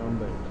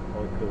incumbent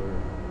oil cooler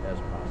as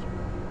possible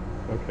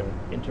Okay.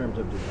 in terms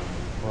of design.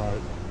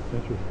 Right.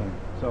 Interesting.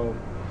 So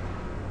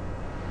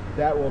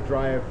that will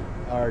drive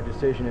our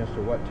decision as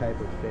to what type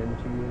of fin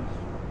to use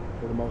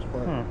for the most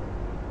part. Huh.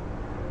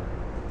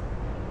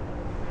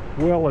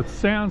 Well, it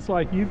sounds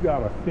like you've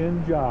got a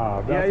fin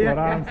job. That's what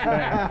I'm saying.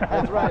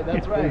 That's right.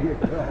 That's right.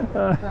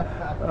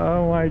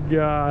 Oh my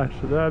gosh,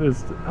 that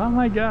is. Oh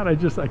my God, I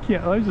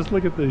can't. Let me just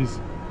look at these.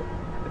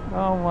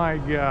 Oh my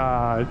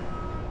God.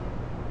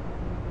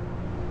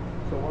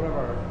 So one of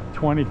our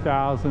 20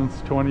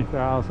 thousandths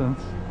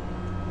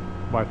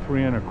by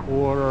 3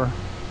 1/4.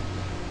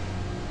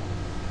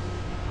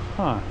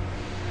 Huh.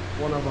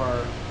 One of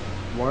our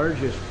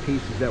largest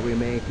pieces that we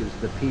make is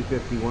the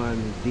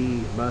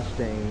P51D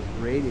Mustang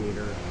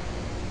radiator,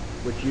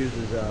 which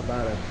uses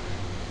about a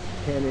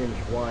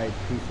 10-inch wide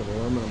piece of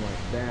aluminum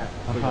like that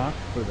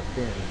for the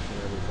fins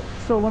and everything.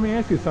 So let me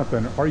ask you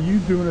something. Are you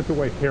doing it the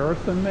way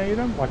Harrison made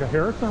them, like a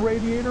Harrison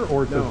radiator,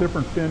 or it's a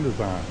different fin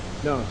design?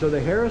 No. So the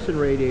Harrison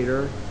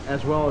radiator,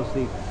 as well as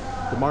the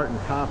Martin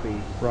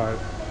copy, right?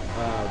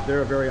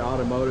 They're a very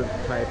automotive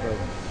type of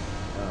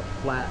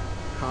flat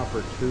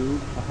copper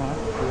tube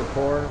to the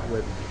core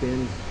with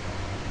fins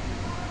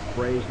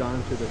brazed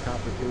onto the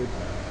copper tube.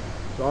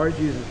 So ours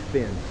uses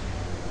fins.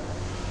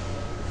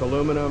 It's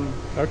aluminum.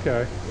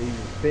 Okay. It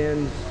uses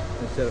fins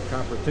instead of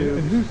copper tubes.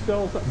 And who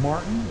sells that?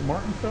 Martin?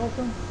 Martin sells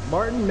them?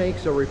 Martin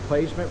makes a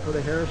replacement for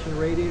the Harrison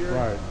radiator.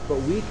 Right.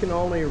 But we can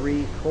only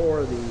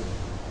re-core the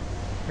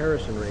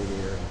Harrison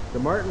radiator. The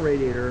Martin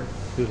radiator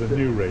is a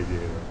new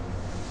radiator.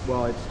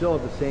 Well, it's still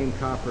the same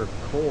copper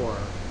core,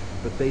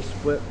 but they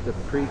split the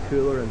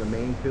pre-cooler and the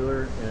main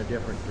cooler in a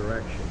different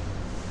direction.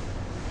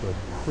 The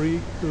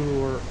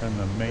pre-cooler and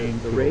the main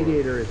cooler. The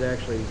radiator is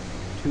actually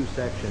two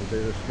sections.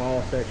 There's a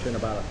small section,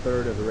 about a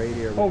third of the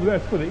radiator. Oh,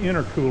 that's for the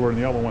intercooler, and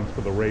the other one's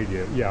for the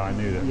radiator. Yeah, I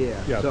knew that.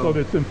 Yeah. So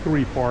it's in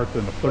three parts,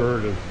 and the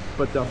third is.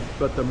 But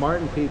the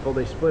Martin people,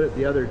 they split it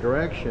the other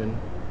direction,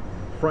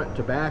 front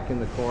to back in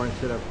the core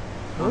instead of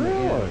on the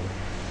end.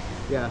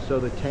 Yeah. So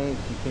the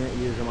tanks, you can't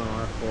use them on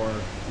our core.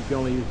 You can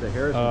only use the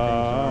Harrison tanks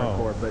on our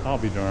core. But I'll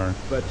be darned.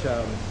 But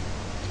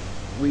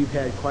we've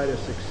had quite a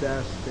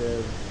success.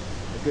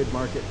 A good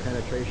market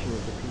penetration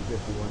with the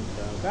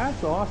P51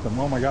 That's awesome.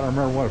 Oh my God, I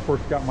remember when I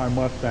first got my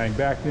Mustang.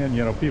 Back then,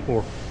 you know,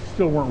 people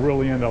still weren't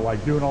really into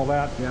like doing all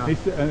that. Yeah.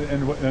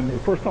 And the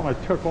first time I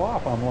took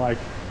off, I'm like,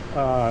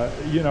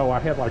 you know, I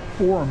had like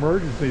 4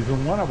 emergencies,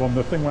 and one of them,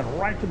 the thing went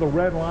right to the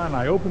red line.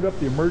 I opened up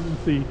the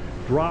emergency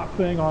drop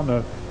thing on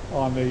the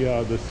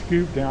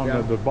scoop down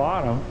to the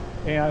bottom.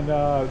 And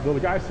the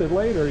guy said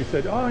later, he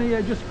said, oh yeah,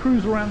 just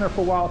cruise around there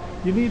for a while.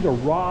 You need to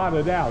rod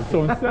it out.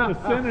 So instead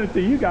of sending it to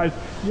you guys,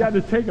 you had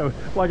to take a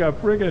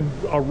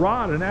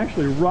rod and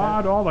actually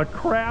rod all the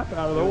crap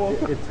out of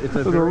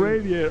the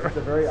radiator. It's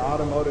a very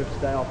automotive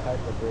style type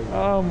of radiator.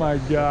 Oh my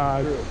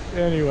God.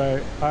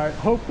 Anyway,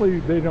 hopefully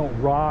they don't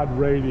rod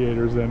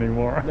radiators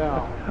anymore.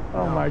 No.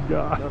 Oh my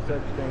God. No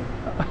such thing.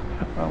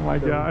 Oh my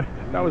God.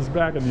 That was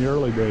back in the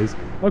early days.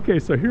 Okay,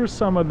 so here's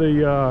some of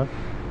the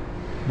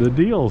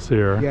deals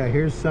here. Yeah,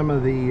 here's some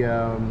of the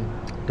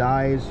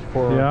dies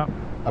for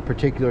a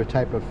particular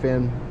type of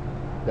fin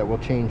that will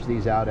change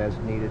these out as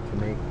needed to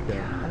make.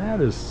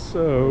 That is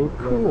so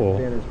cool.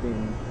 Fin is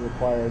being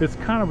required. It's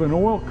kind of an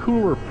oil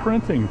cooler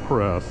printing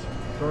press.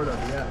 Sort of,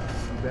 yeah.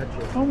 You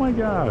betcha. Oh my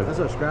God. That's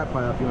a scrap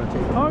pile if you want to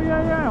take it. Oh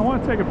yeah, I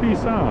want to take a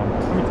piece home.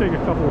 Let me take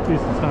a couple of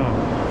pieces home.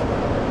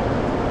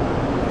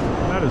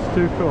 That is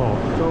too cool.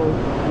 So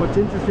what's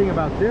interesting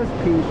about this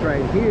piece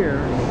right here,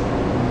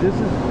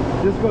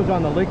 this goes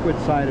on the liquid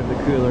side of the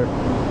cooler.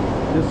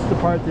 This is the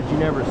part that you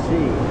never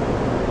see.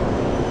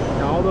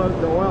 Now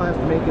the oil has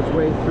to make its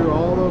way through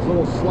all those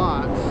little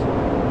slots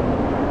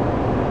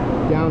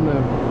down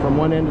from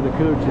one end of the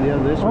cooler to the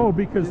other.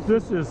 Because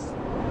this is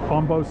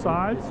on both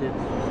sides?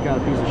 It's got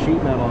a piece of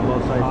sheet metal on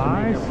both sides.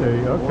 I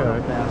see,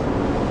 okay.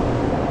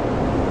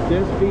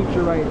 This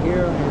feature right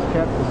here has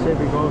kept the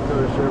Civic Oil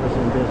Cooler service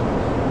in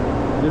business.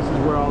 This is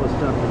where all the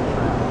stuff is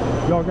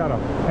trapped. Y'all got a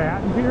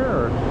patent here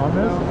or on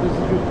this? No,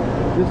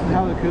 this is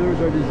how the coolers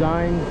are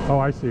designed. Oh,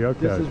 I see.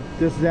 Okay.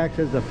 This is acts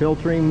as a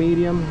filtering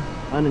medium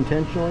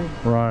unintentionally.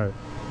 Right.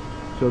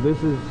 So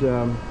this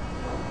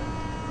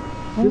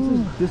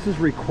is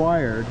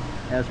required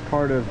as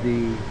part of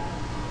the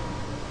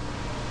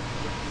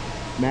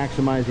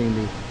maximizing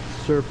the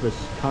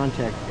surface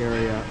contact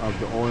area of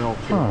the oil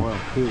to the oil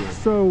cooler.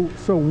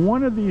 So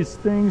one of these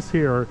things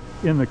here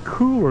in the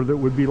cooler that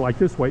would be like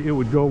this way, it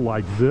would go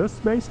like this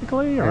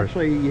basically? Or?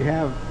 Actually, you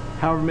have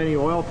however many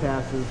oil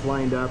passes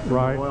lined up, and the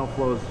oil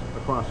flows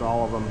across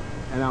all of them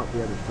and out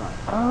the other side.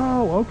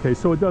 Oh, okay.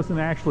 So it doesn't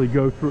actually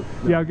go through.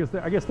 No. Yeah,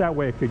 I guess that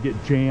way it could get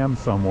jammed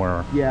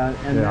somewhere. Yeah,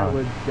 and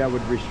that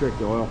would restrict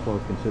the oil flow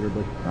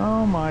considerably.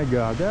 Oh my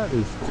God, that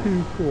is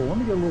too cool. Let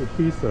me get a litlittle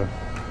piece of.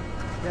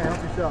 Yeah,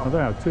 help yourself. Of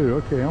that too.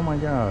 Okay. Oh my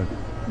God.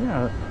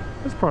 Yeah,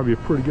 that's probably a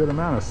pretty good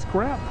amount of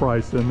scrap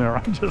price in there.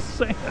 I'm just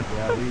saying.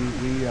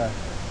 Yeah,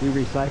 we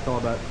recycle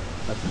about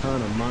a ton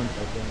a month,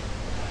 I think.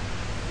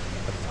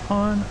 A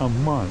ton a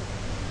month.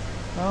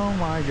 Oh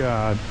my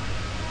God.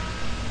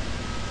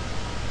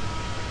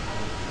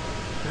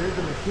 Here's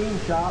the machine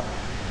shop.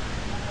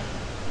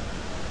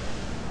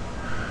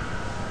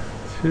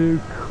 Too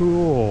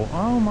cool.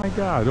 Oh my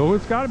God. Oh,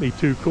 it's got to be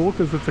too cool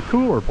because it's a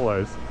cooler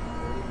place.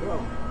 There you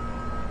go.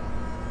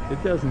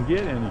 It doesn't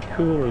get any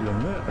cooler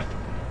than this.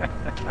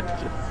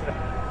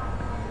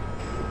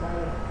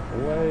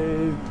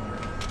 Wave.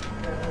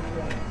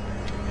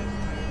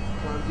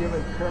 So I'm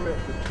giving Kermit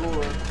the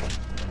cooler.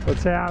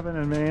 What's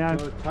happening, man?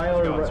 So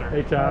Tyler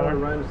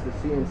runs the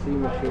CNC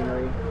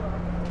machinery.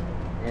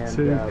 And,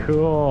 too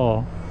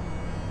cool.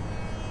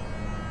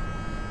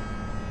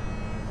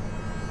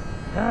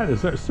 That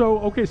is so.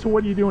 Okay, so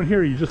what are you doing here?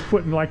 Are you just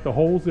putting like the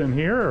holes in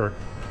here, or?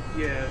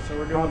 Yeah, so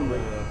we're doing the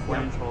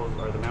 4-inch holes,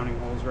 or the mounting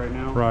holes right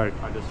now. Right.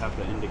 I just have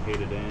to indicate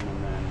it in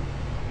and then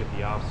get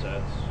the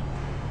offsets.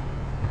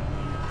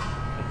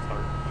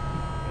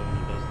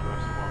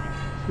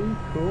 Too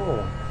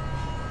cool.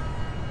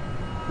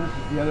 This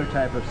is the other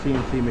type of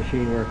CNC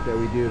machine work that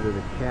we do to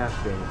the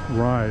casting.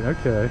 Right,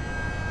 okay.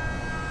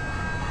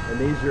 And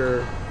these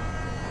are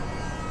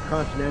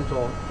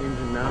Continental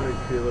engine mounted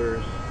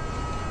coolers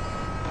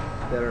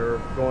that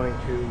are going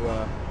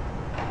to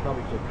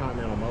probably to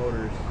Continental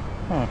Motors,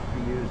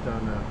 be used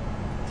on the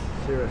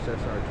Cirrus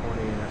SR20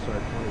 and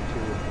SR22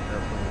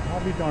 airplanes.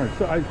 I'll be darned.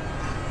 So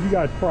you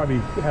guys probably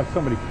have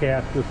somebody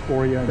cast this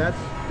for you?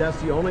 That's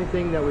the only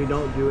thing that we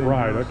don't do in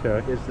right,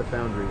 okay. is the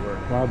foundry work.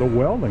 Wow, the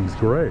welding's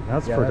great.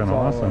 That's freaking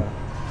awesome.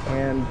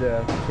 And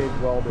TIG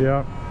welding.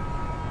 Yeah.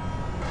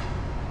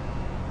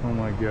 Oh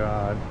my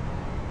God.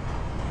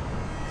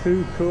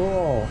 Too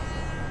cool.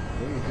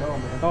 There you go,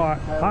 man. Oh,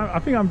 I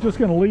think I'm just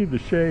going to leave the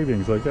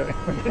shavings, okay? Those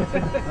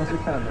are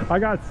coming. I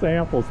got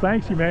samples.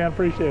 Thanks you, man.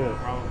 Appreciate it.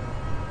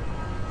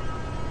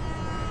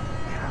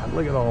 God,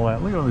 look at all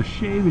that. Look at all the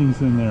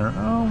shavings in there.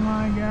 Oh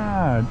my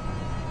God.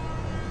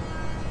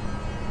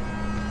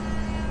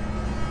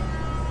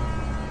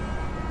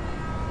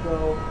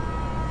 So,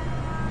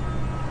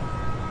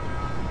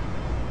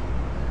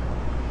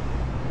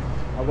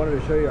 I wanted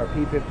to show you our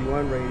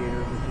P51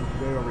 radiator, which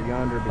is way over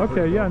yonder.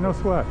 Okay, yeah, no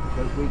sweat.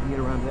 Because we can get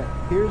around that.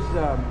 Here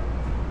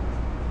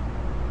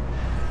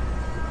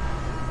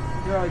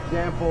are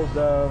examples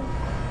of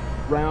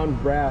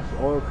round brass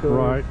oil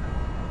coolers, Right.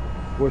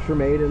 which were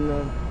made in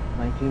the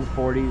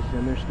 1940s,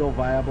 and they're still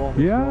viable.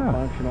 They're still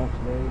functional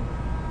today.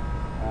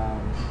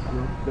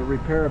 The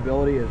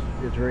repairability is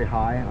very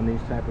high on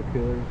these type of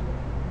coolers.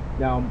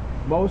 Now,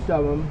 most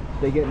of them,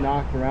 they get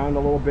knocked around a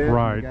little bit.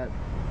 Right.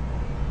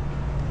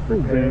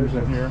 Little dings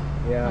in here.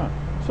 Yeah.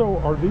 So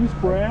are these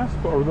brass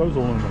or are those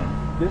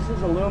aluminum? This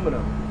is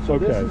aluminum. So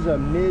Okay. this is a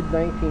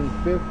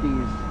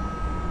mid-1950s.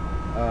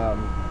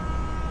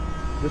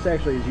 This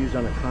actually is used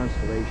on a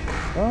Constellation.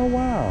 Oh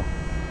wow.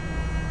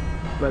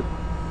 But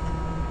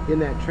in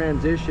that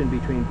transition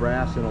between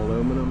brass and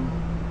aluminum,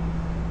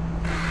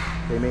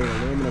 they made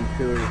aluminum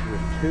coolers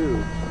with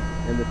tubes,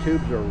 and the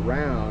tubes are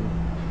round,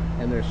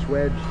 and they're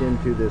swedged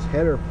into this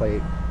header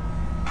plate,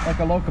 like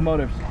a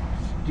locomotive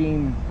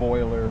steam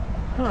boiler.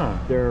 Huh.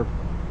 They're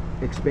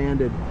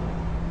expanded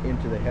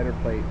into the header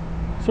plate.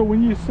 So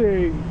when you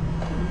say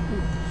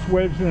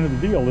swedged into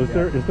the deal, is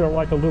there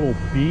like a little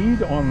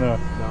bead on the?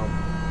 No.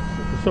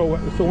 So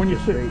when you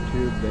say straight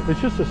tube, it's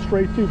just a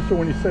straight tube. So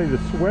when you say to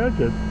swedge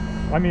it,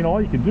 I mean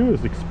all you can do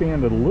is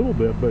expand it a little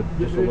bit, but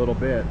just a little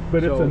bit.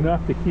 But so it's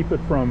enough to keep it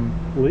from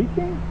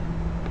leaking.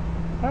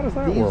 How does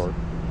that work?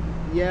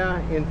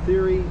 Yeah, in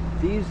theory,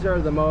 these are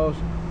the most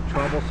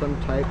troublesome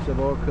types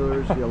of oil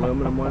coolers, the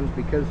aluminum ones,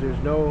 because there's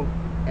no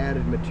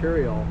added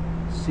material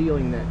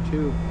sealing that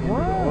tube into the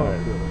oil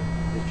cooler.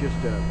 It's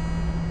just a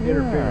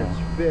interference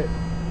fit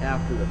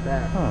after the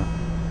fact.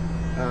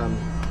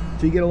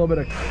 So you get a little bit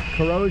of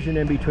corrosion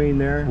in between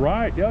there.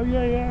 Right. Oh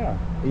yeah.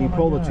 And you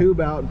pull the tube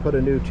out and put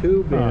a new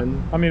tube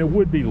in. I mean, it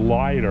would be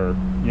lighter,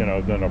 you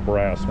know, than a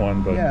brass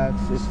one, but yeah,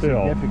 it's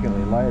still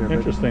significantly lighter.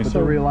 Interesting. But So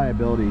the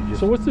reliability just.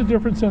 So what's the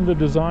difference in the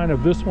design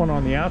of this one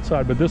on the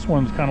outside, but this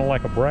one's kind of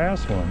like a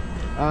brass one?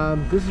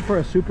 This is for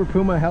a Super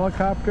Puma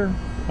helicopter.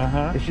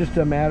 It's just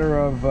a matter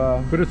of.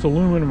 But it's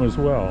aluminum as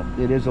well.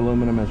 It is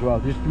aluminum as well.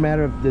 Just a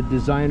matter of the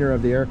designer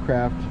of the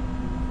aircraft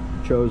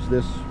chose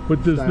this.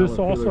 But does this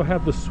also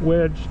have the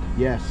swedged?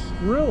 Yes.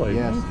 Really?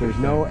 Yes. There's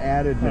no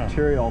added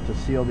material to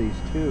seal these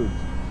tubes.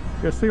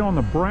 Yeah. See, on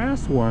the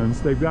brass ones,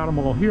 they've got them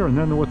all here, and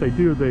then what they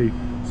do, they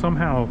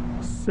somehow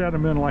set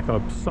them in like a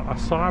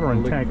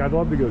soldering tank. I'd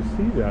love to go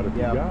see that if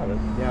you got it.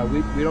 Yeah.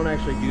 We don't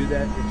actually do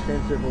that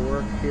extensive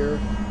work here.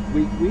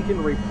 We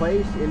can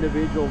replace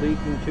individual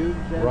leaking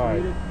tubes as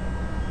needed.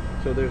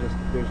 So there's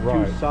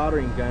two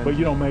soldering guns. But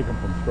you don't make them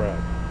from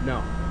scratch.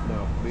 No.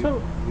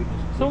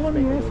 So let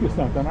me ask you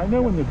something. I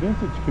know in the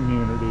vintage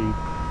community,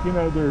 you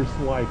know, there's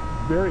like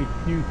very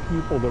few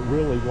people that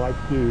really like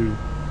to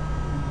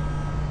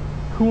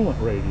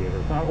coolant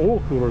radiators, not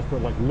oil coolers,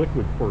 but like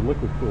liquid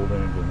cooled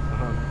engines.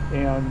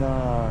 And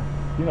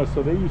you know,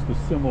 so they used a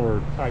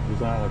similar type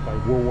design,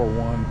 like World War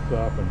I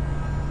stuff, and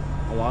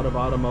a lot of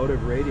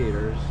automotive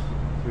radiators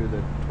through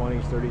the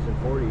 20s, 30s, and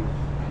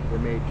 40s were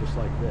made just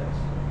like this.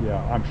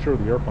 Yeah, I'm sure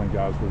the airplane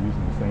guys were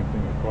using the same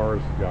thing the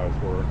cars guys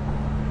were.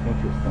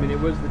 Interesting. I mean, it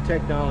was the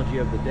technology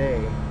of the day.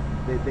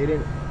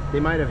 They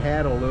might have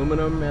had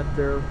aluminum at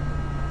their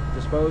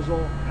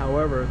disposal.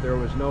 However, there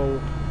was no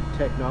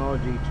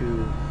technology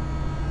to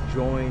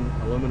join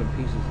aluminum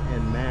pieces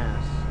en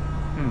masse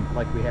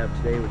like we have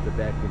today with the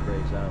vacuum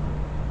braze oven.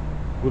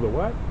 With a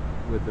what?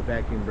 With the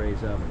vacuum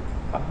braze oven.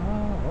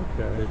 Oh,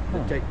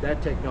 okay.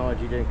 That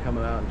technology didn't come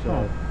out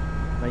until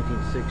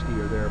 1960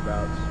 or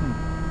thereabouts.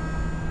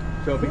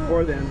 So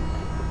before then,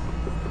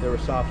 they were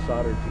soft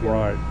soldered together.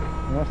 Right.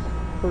 That's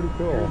pretty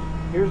cool.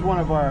 Here's one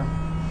of our.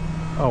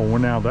 Oh, well,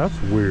 now that's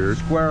weird.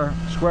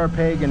 Square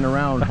peg in the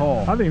round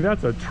hole. I think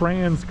that's a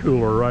trans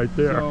cooler right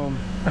there. So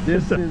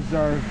this is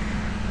our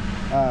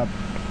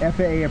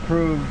FAA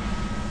approved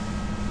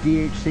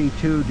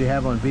DHC2 to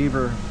have on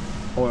Beaver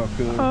oil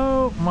coolers.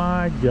 Oh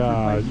my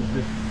God.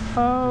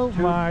 Oh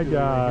my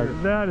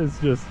God. That is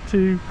just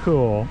too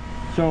cool.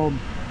 So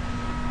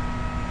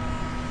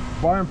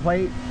bar and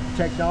plate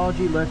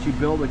technology lets you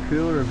build a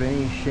cooler of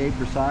any shape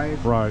or size.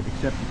 Right.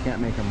 Except you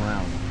can't make them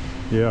round.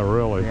 Yeah,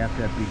 really. They have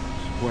to be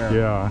square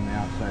Yeah. on the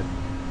outside.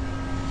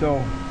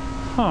 So,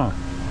 Huh.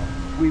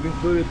 we've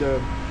included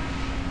the...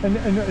 And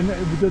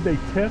did they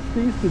test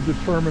these to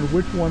determine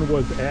which one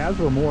was as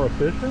or more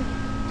efficient?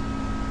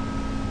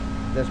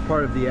 That's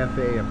part of the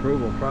FAA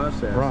approval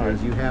process. Right.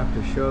 Is you have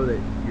to show that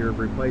your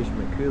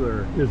replacement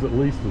cooler Is at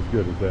least as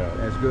good as that.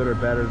 as good or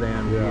better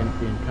than Yeah.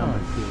 the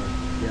incumbent cooler.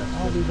 Yes.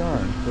 I'll be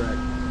darned. Correct.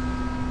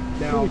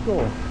 Now, Pretty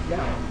cool.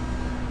 yeah.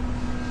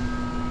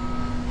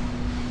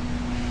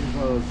 Here's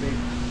one of those big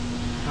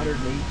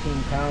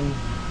 118-pound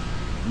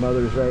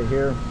mothers right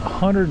here.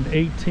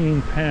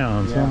 118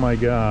 pounds. Yeah. Oh my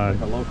God.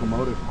 Like a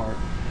locomotive part.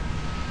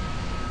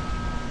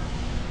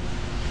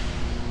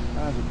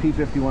 That's a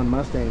P-51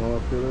 Mustang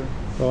oil cooler.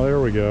 Oh, there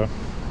we go.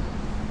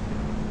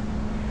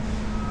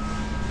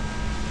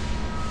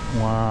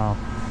 Wow.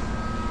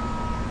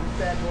 This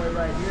bad boy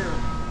right here,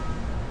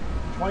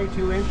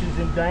 22 inches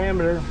in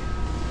diameter.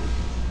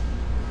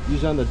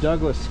 Used on the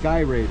Douglas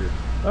Sky Raider.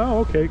 Oh,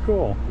 okay,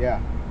 cool. Yeah.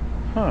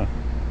 Huh.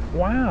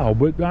 Wow.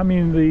 But I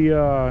mean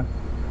the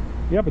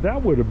yeah, but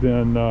that would have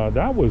been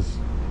that was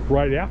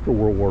right after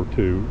World War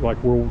II, like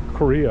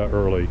Korea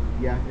early.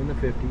 Yeah, in the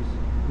 50s.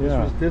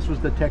 Yeah. This was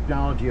the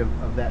technology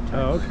of that time.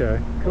 Oh, okay.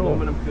 Cool.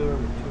 Aluminum cooler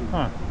with two.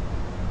 Huh.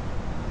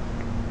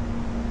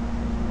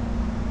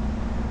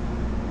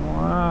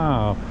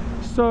 Wow.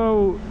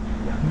 So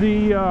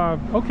the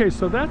okay,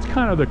 so that's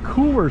kind of the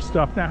cooler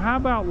stuff. Now, how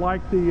about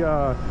like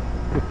the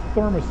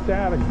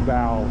thermostatic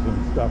valves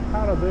and stuff?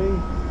 How do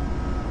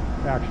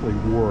they actually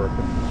work?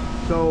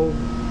 So,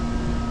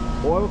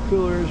 oil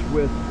coolers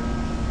with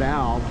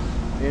valves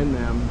in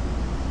them,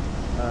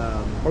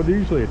 Or they're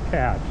usually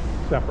attached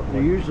separately.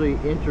 they're usually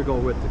integral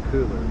with the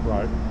cooler.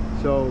 Right.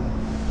 So,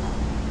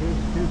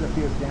 here's a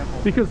few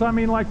examples. Because I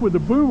mean, like with the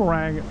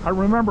Boomerang, I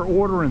remember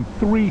ordering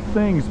 3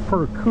 things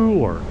per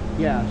cooler.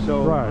 Yeah,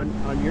 so Right.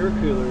 on your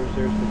coolers,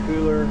 there's the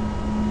cooler,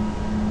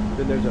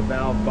 then there's a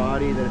valve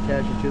body that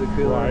attaches to the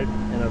cooler, Right.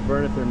 and a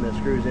vernitherm that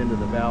screws into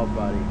the valve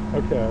body.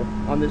 Okay.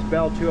 On this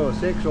Bell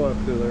 206 oil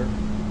cooler,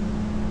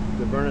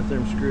 the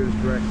vernitherm screws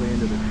directly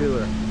into the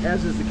cooler,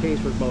 as is the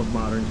case with most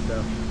modern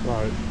stuff.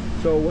 Right.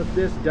 So what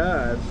this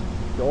does,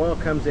 the oil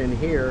comes in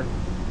here,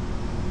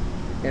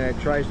 and it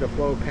tries to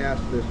flow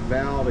past this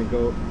valve and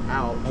go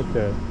out.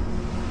 Okay.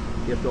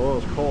 If the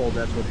oil's cold,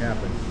 that's what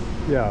happens.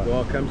 Yeah. The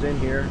oil comes in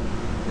here,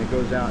 and it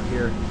goes out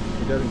here.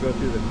 It doesn't go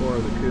through the core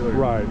of the cooler.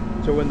 Right.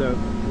 So when the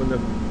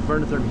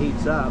vernitherm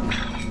heats up,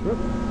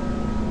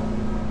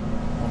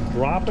 I'm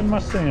dropping my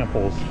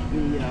samples.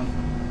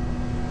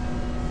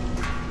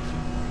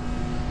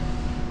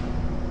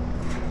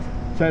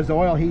 So as the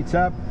oil heats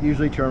up,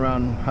 usually to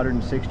around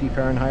 160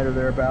 Fahrenheit or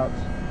thereabouts,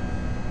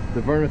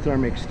 the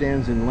vernitherm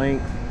extends in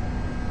length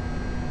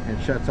and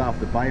shuts off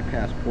the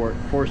bypass port,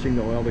 forcing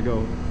the oil to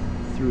go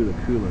through the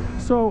cooler.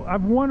 So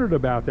I've wondered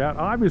about that.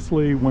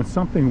 Obviously, when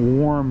something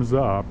warms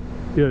up,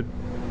 it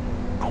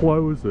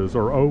closes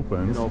or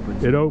opens.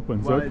 It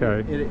opens. Well,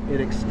 okay.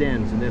 It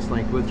extends in this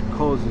length, which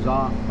closes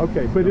off.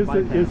 Okay, but the is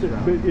bypass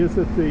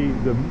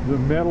route. the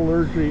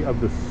metallurgy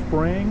of the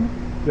spring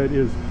that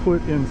is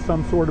put in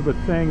some sort of a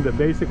thing that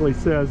basically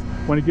says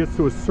when it gets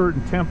to a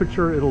certain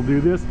temperature it'll do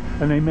this,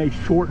 and they may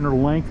shorten or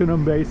lengthen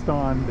them based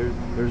on...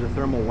 There's a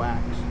thermal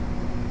wax.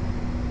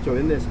 So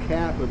in this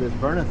cap of this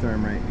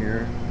vernitherm right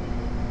here,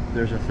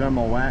 there's a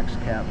thermal wax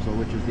capsule,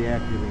 which is the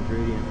active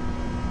ingredient.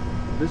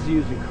 This is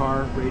used in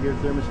car radiator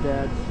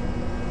thermostats.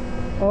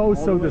 Oh, All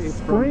so the the way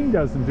spring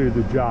doesn't do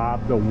the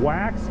job, the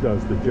wax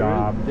does the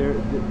job. There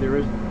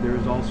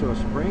is also a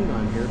spring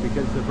on here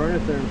because the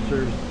vernitherm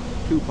serves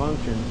 2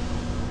 functions.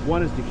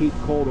 One is to keep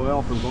cold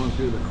oil from going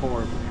through the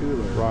core of the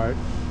cooler. Right.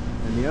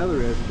 And the other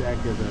is to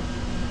act as a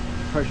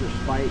pressure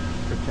spike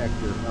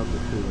protector of the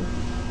cooler.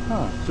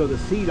 Huh. So the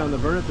seat on the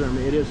vernitherm,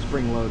 it is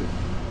spring loaded.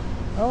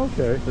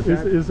 Okay. But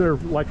Is there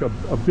like a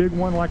big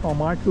one like on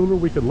my cooler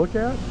we could look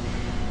at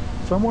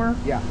somewhere?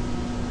 Yeah.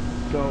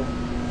 So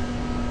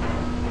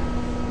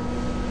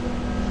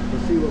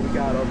let's see what we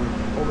got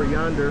over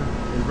yonder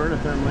in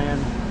vernitherm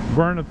land.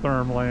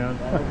 Vernitherm land.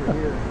 Right over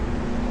here.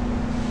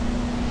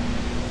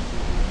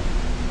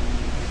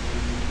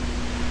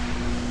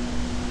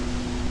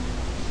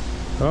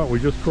 Oh, we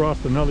just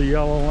crossed another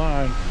yellow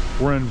line.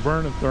 We're in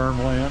vernitherm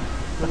land.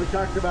 So we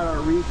talked about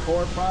our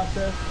re-core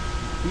process.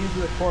 These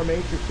are the core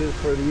matrices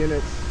for the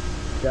units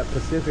that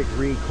Pacific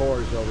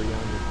re-cores over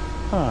yonder.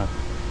 Huh.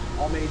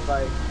 All made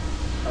by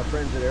our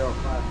friends at Aero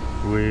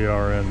Classics. We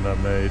are in the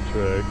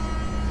matrix.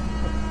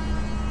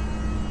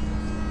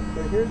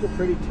 So here's a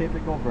pretty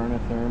typical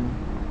vernitherm.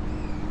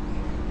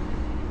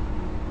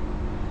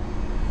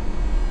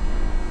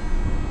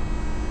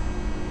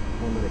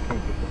 One that I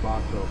can't get the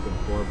box open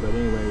for, but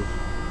anyways.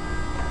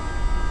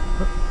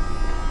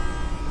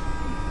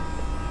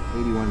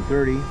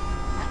 8130,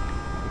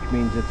 which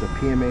means it's a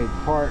PMA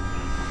part.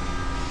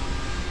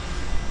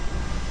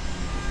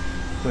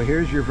 So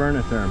here's your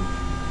vernitherm.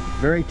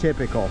 Very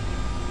typical.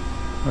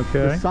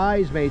 Okay. The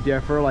size may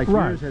differ, like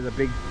Right. yours has a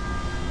big,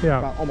 Yeah.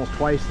 about almost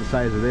twice the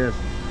size of this.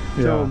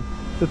 Yeah, So,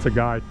 it's a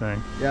guy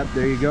thing. yep,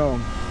 there you go.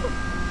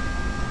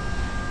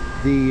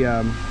 The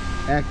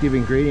active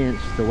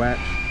ingredients, the wax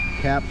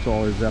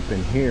capsule, is up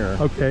in here.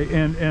 Okay,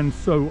 and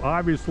so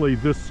obviously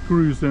this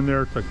screws in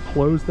there to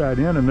close that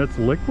in, and that's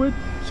liquid?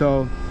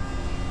 So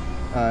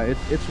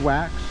it's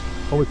wax.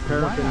 Oh, it's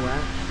paraffin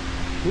wax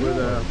Cool.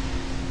 with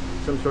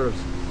some sort of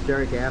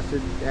stearic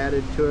acid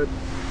added to it.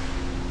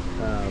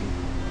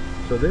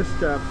 So this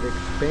stuff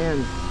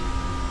expands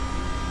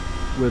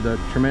with a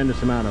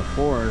tremendous amount of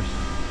force.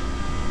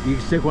 You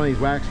can stick one of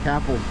these wax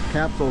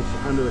capsules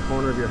under the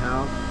corner of your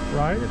house.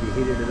 Right. And if you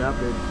heated it up,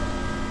 it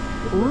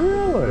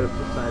really? lifts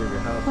the side of your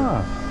house.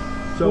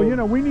 Huh. So, well, you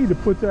know, we need to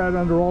put that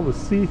under all the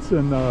seats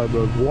in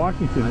the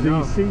Washington,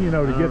 D.C., you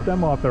know, to get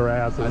them off their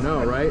asses. I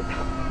know, right?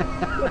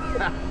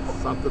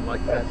 Something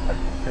like that.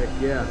 Heck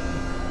yeah.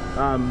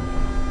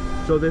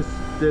 So this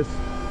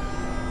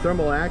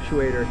thermal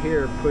actuator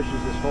here pushes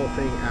this whole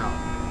thing out.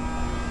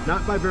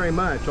 Not by very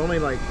much, only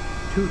like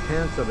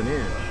 2/10 of an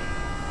inch.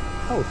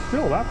 Oh,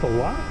 still, that's a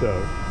lot,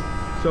 though.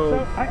 So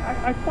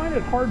I find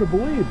it hard to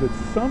believe that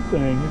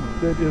something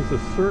that is a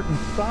certain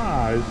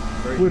size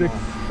would small.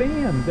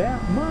 expand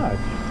that much.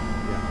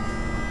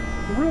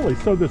 Yeah. Really?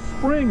 So the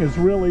spring is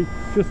really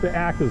just to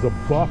act as a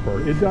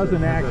buffer. It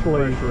doesn't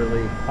actually... pressure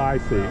relief. I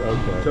see,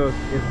 okay. So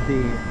if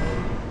the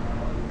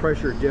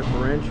pressure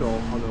differential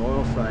on the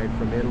oil side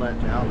from inlet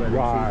to outlet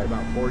Right. exceeds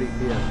about 40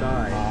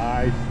 psi,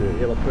 I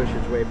see. it'll push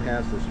its way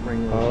past the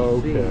spring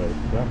Okay,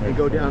 that and makes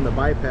go sense. down the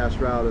bypass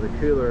route of the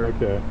cooler.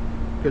 Okay,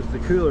 Because the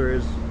cooler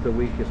is the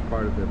weakest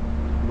part of the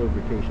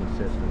lubrication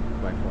system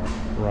by far.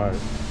 right.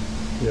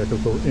 Yeah,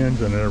 because the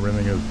engine and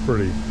everything is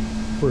pretty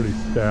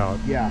stout.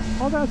 Yeah.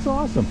 Oh, that's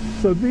awesome.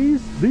 So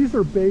these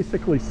are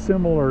basically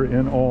similar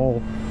in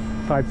all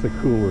types of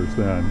coolers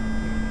then.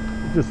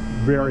 Just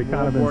very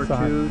kind of World War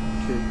inside. II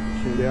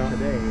to Yeah.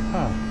 today.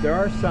 Huh. There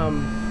are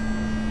some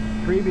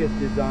previous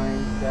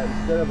designs that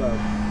instead of a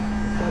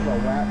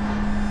wax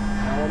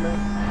element,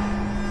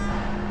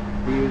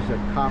 they use a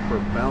copper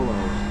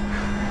bellows,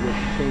 which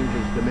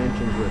changes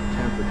dimensions with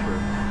temperature.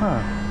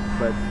 Huh.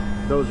 But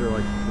those are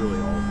like really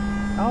old.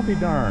 I'll be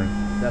darned.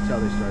 That's how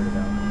they started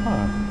out.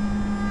 Huh.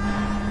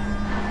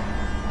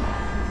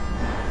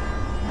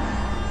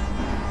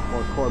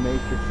 More core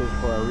matrices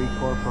for our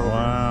recore program.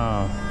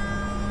 Wow.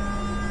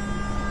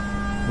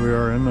 We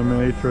are in the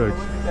matrix.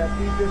 So look at that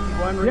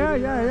P51 Yeah, radiator,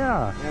 yeah,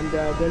 yeah. And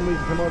then we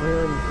can come over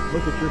here and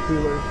look at your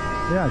coolers.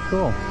 Yeah,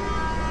 cool.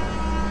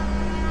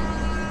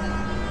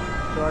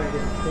 Sorry, I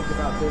didn't think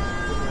about this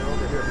when we were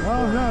over here before.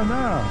 Oh,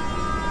 no.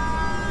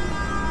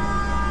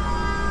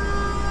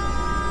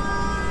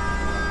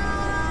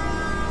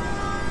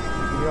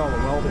 You can hear all the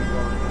welding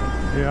going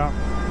on. Yeah.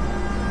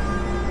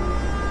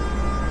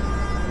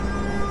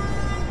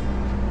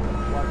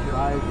 Watch your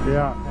eyes.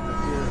 Yeah.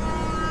 Past here.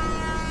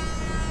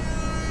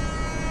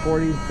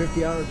 40,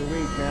 50 hours a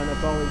week, man.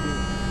 That's all we do.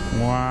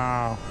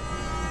 Wow.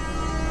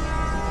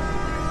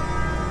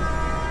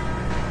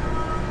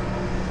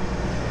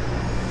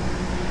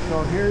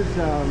 So here's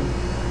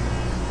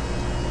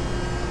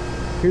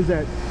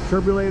that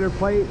turbulator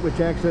plate, which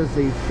acts as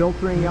the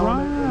filtering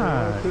element in the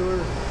oil Right.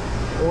 cooler.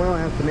 Oil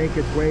has to make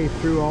its way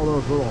through all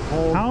those little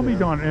holes. I'll be there.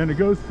 darned. And it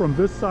goes from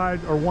this side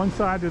or one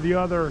side to the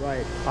other.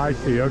 Right. I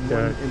see.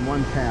 Okay. In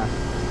one pass.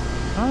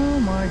 Oh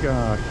my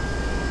gosh.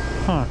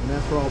 Huh. And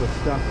that's where all the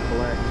stuff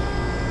collects.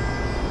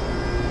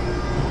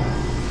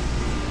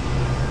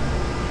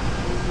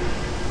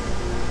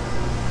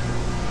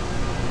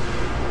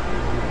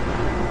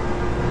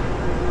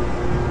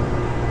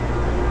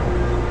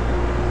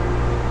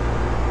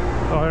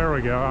 Oh, there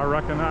we go. I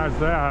recognize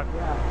that.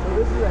 Yeah, so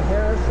this is a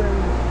Harrison,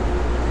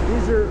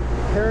 these are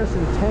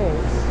Harrison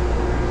tanks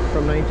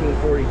from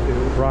 1942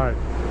 Right.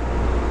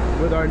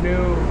 with our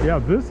new, Yeah,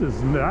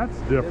 that's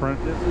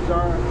different. this is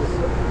our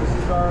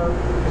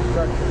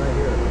construction right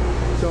here.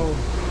 So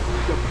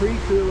the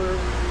pre-cooler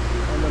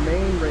and the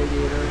main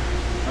radiator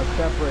are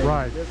separated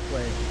Right. this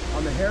way.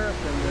 On the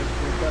Harrison,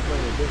 they're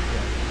separated this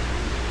way.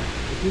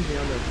 Excuse me,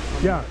 on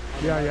the Yeah,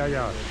 the yeah, right yeah,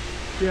 yeah. side.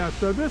 Yeah,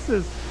 so this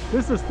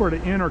is for the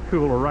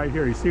intercooler right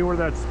here. You see where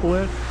that's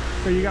split?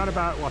 So you got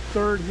about a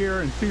third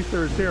here and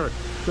 2/3 here.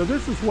 So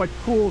this is what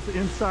cools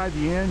inside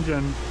the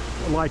engine,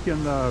 like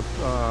in the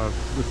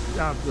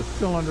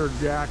cylinder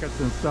jackets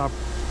and stuff,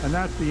 and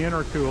that's the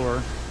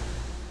intercooler.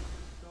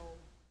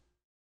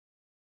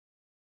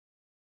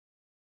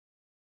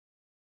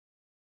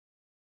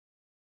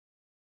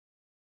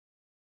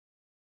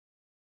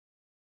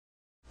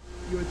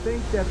 You would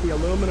think that the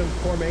aluminum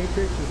core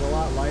matrix is a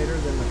lot lighter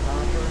than the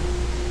copper.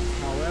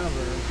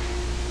 However,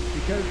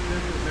 because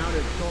this is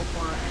mounted so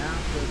far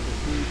aft of the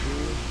CG,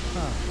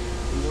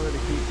 we wanted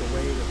to keep the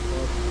weight as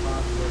close as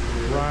possible to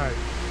the Right.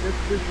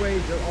 This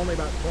weighs only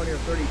about 20 or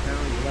 30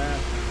 pounds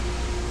less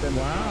than the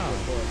copper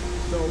core.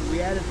 So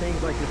we added things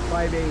like this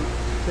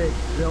 5/8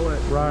 billet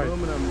Right.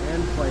 aluminum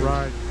end plate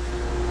Right.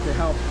 to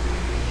help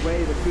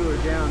weigh the cooler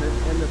down.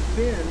 And the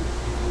fins,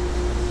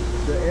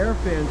 the air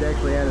fins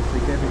actually add a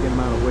significant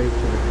amount of weight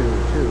to the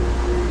cooler too.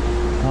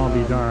 I'll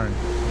be darned.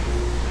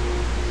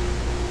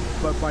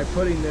 But by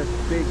putting this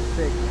big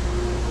thick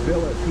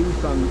billet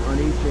piece on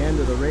each end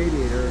of the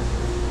radiator.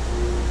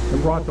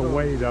 It brought the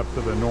weight up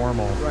to the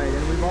normal. Right,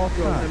 and we've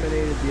also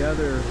eliminated the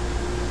other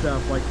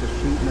stuff like the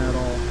sheet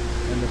metal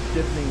and the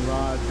stiffening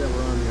rods that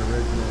were on the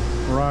original.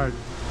 Right.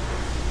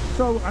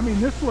 So, I mean,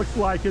 this looks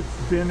like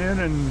it's been in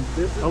and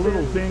a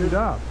little dinged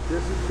up.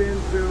 This has been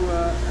through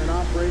an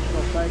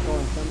operational cycle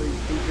on somebody's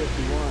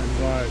P51.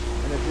 Right.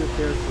 And it's just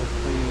there for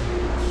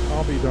clean.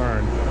 I'll be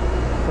darned.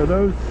 Are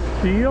those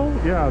steel?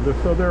 Yeah,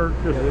 so they're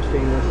just... Yeah, they're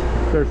stainless.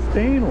 They're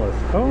stainless.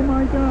 Oh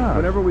my God.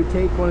 Whenever we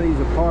take one of these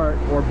apart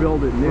or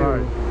build it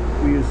new,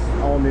 we use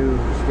all new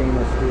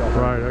stainless steel.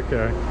 Right,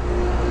 okay.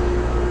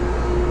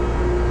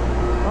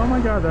 Oh my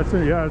God, that's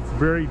it. Yeah, it's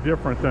very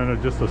different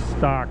than just a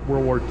stock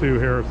World War II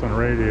Harrison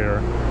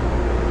radiator.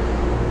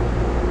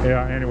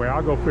 Yeah, anyway,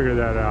 I'll go figure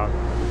that out.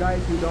 The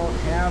guys who don't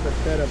have a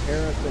set of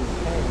Harrison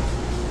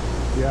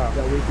tanks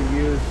that we can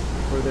use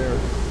for their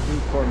new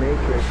core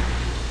matrix,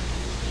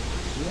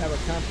 we have a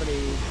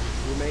company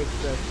who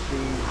makes us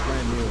these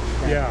brand new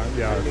tanks.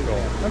 Yeah,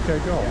 cool. Okay,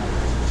 cool.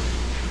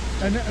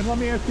 Yeah. And let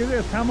me ask you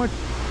this, how much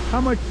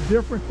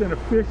difference in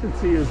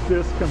efficiency is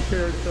this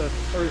compared to,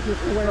 or is this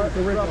the way it's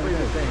originally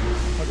the same?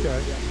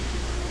 Okay. Yeah.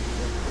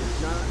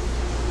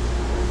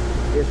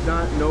 It's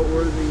not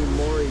noteworthy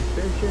more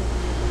efficient,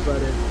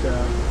 but it's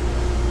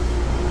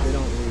they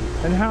don't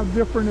leak. And how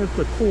different is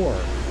the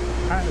core?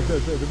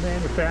 The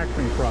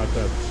manufacturing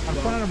process. I'm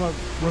trying to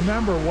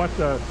remember what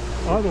the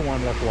other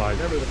one looked like.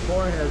 Remember, the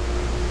core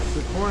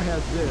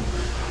has this.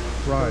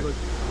 Right. So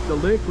the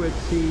liquid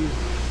sees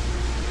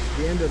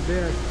the end of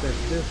this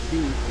that's this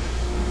deep.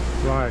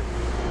 Right.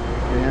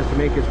 And it has to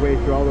make its way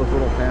through all those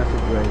little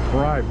passageways.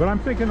 Right, but I'm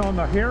thinking on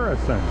the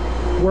Harrison,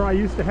 where I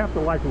used to have to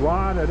like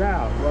rod it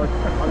out. Well,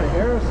 on the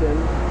Harrison,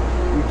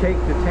 you take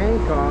the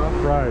tank off,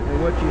 right,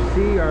 and what you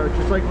see are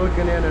just like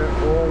looking at an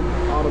old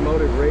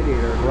automotive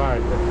radiator, right,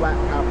 the flat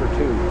copper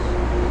tubes.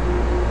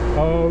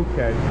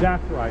 Okay,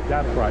 that's right,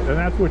 and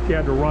that's what you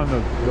had to run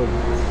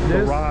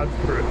the rods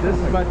through. This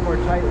is much more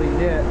tightly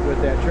knit with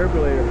that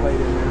turbulator plate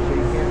in there, so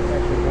you can't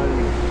actually run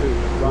these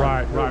tubes.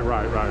 Right.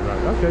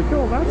 Okay,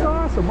 cool. That's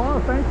awesome. Oh,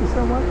 thank you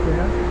so much,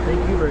 man.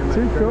 Thank you very much.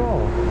 Too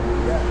cool.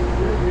 Yeah.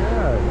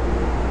 Good.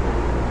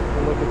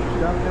 Want to look at your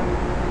stuff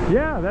now?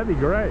 Yeah, that'd be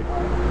great.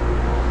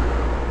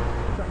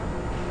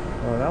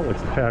 Oh, that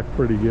looks packed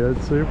pretty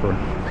good. Super.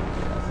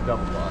 That's a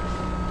double box.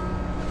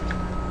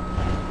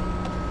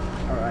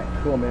 All right,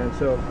 cool, man.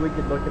 So if we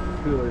could look at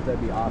the coolers, that'd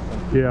be awesome.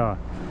 Yeah,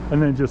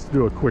 and then just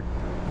do a quick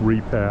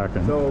repack.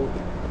 And so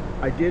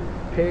I did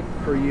pick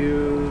for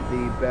you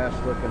the best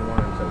looking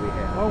ones that we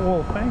have. Oh,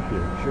 well, thank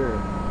you. Sure.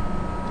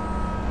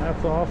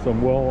 That's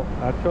awesome. Well,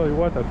 I tell you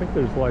what, I think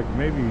there's like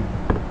maybe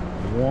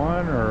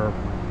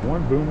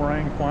one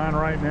Boomerang flying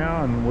right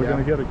now, and we're going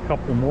to get a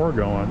couple more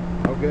going.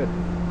 Oh, good.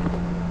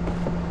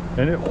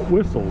 And it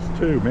whistles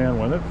too, man.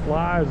 When it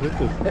flies,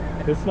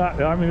 it's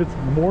not, I mean, it's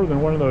more than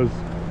one of those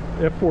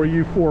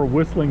F4U4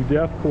 whistling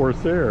death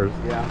Corsairs.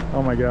 Yeah.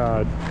 Oh my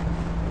God.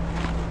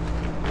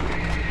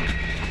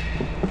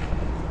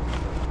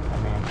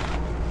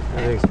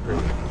 Thanks,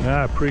 pretty.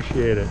 I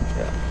appreciate it.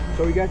 Yeah.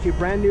 So we got you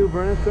brand new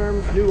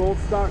Vernitherms, new old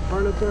stock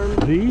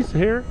Vernitherms. These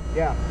here?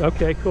 Yeah.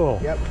 Okay, cool.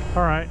 Yep.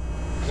 All right.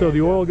 So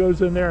the oil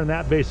goes in there, and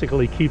that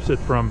basically keeps it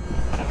from...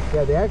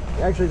 Yeah,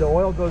 actually the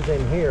oil goes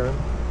in here.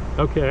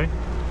 Okay.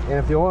 And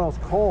if the oil's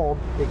cold,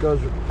 it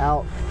goes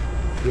out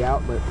the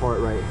outlet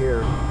port right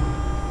here.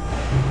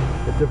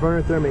 If the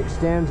Vernitherm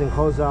extends and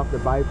closes off the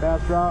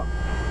bypass route,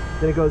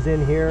 then it goes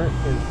in here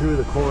and through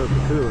the core of the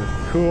cooler.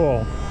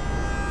 Cool.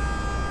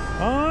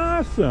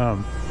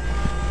 Awesome.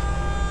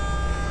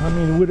 I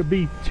mean, would it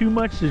be too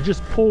much to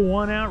just pull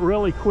one out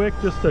really quick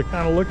just to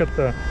kind of look at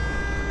the...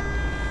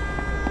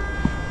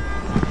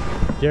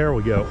 There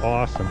we go.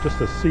 Awesome. Just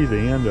to see the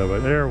end of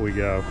it. There we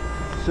go.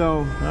 So,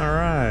 all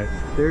right.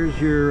 There's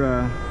your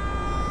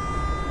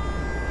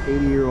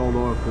 80-year-old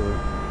oil cooler.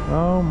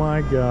 Oh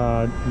my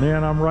God.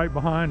 Man, I'm right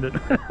behind it.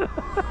 You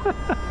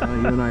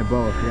and I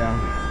both,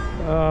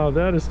 yeah. Oh,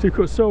 that is too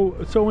cool.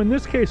 So in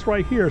this case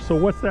right here, so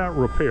what's that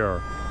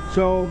repair?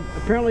 So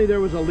apparently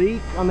there was a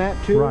leak on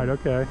that tube. Right,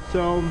 okay.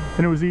 So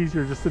and it was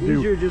easier just to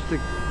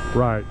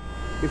right.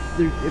 If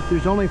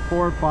there's only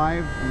 4 or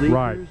 5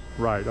 leakers,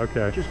 right,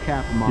 okay. Just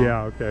cap them off.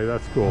 Yeah, okay,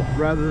 that's cool.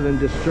 Rather than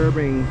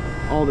disturbing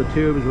all the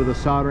tubes with a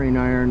soldering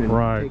iron and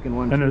taking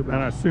one tube out.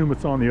 And I assume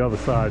it's on the other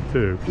side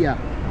too. Yeah.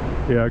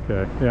 Yeah,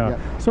 okay, yeah. Yep.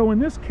 So in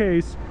this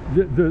case,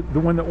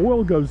 when the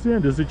oil goes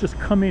in, does it just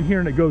come in here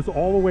and it goes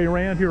all the way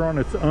around here on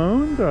its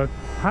own?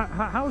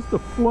 How's the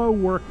flow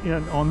work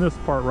on this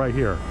part right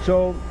here?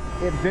 So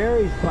it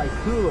varies by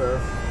cooler,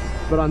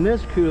 but on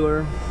this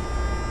cooler,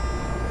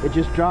 it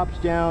just drops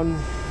down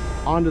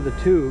onto the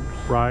tubes.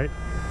 Right.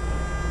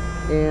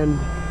 And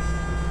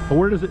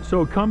where does it,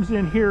 so it comes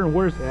in here, and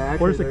where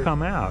does it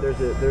come out? There's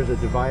a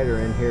divider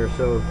in here,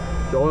 so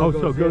the oil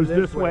so it goes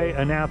this way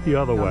and out the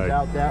other way.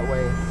 Out that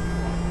way.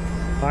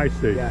 I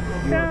see.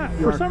 Yeah,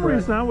 for some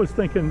reason I was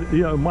thinking,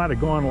 it might have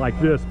gone like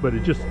this, but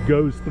it just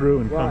goes through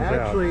and comes out.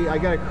 Well, actually, I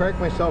got to correct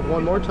myself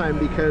one more time,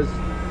 because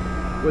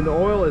when the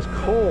oil is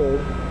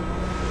cold,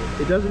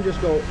 it doesn't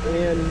just go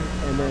in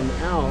and then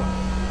out.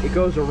 It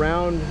goes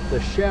around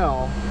the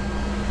shell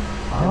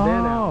and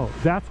then out.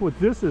 That's what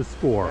this is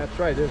for. That's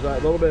right. There's a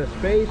little bit of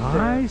space there.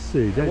 I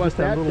see. That what just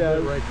that that little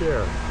does, bit right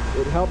there.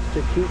 it helps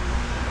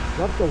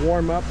to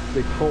warm up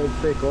the cold,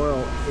 thick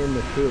oil in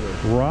the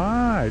cooler.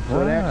 Right,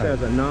 So it acts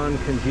as a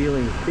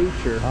non-congealing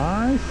feature.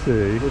 I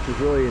see. Which is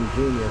really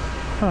ingenious.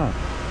 Huh.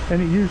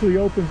 And it usually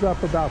opens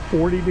up about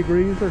 40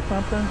 degrees or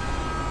something?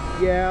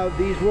 Yeah,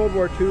 these World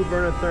War II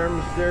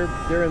Vernotherms,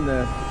 they're in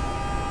the,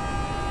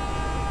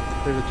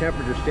 there's a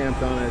temperature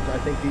stamped on it. I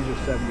think these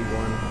are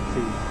 71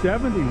 C.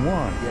 71?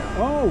 Yeah.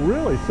 Oh,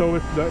 really? So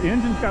it's the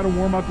engine's got to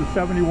warm up to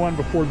 71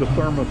 before the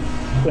thermos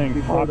thing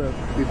Before the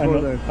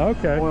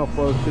okay. oil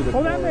flows through the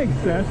Oh, that makes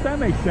sense. That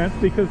makes sense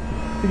because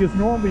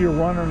normally you're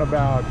running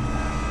about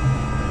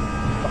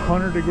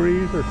 100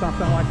 degrees or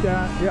something like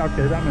that. Yeah,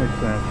 okay, that makes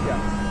sense.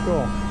 Yeah.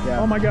 Cool. Yeah.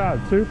 Oh my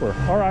God, super.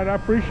 All right, I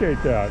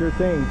appreciate that. Sure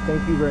thing.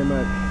 Thank you very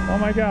much. Oh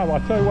my God, well,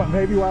 I'll tell you what,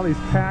 maybe while he's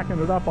packing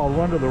it up, I'll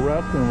run to the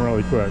restroom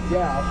really quick.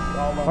 Yeah,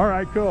 I'll All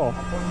right, cool.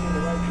 point you in the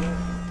right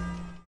direction.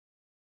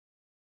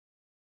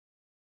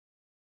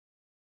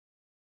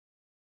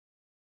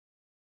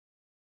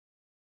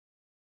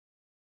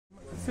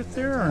 Fit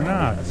there or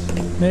not?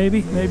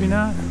 Maybe, maybe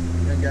not.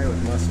 That guy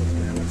with muscles,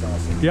 man, that's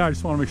awesome. Yeah, I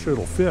just want to make sure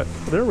it'll fit.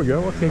 There we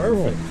go. Okay,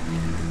 Perfect. cool.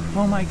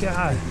 Oh my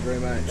God. Thank you very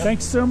much.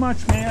 Thanks so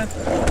much, man.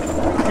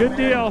 Good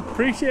deal.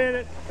 Appreciate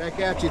it. Back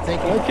at you.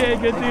 Thank you. Okay,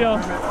 good deal.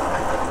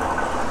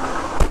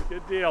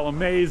 Good deal.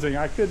 Amazing.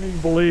 I couldn't even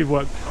believe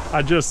what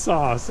I just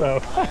saw.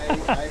 So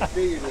I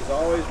figured there's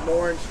always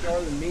more in store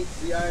than meets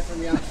the eye from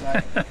the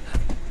outside.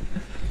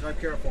 Drive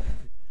careful.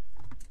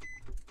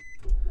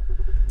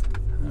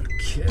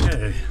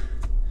 Okay.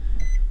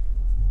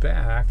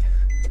 Back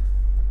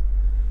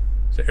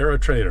to Aero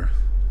Trader.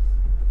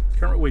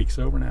 Kermit Weeks,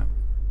 over and out.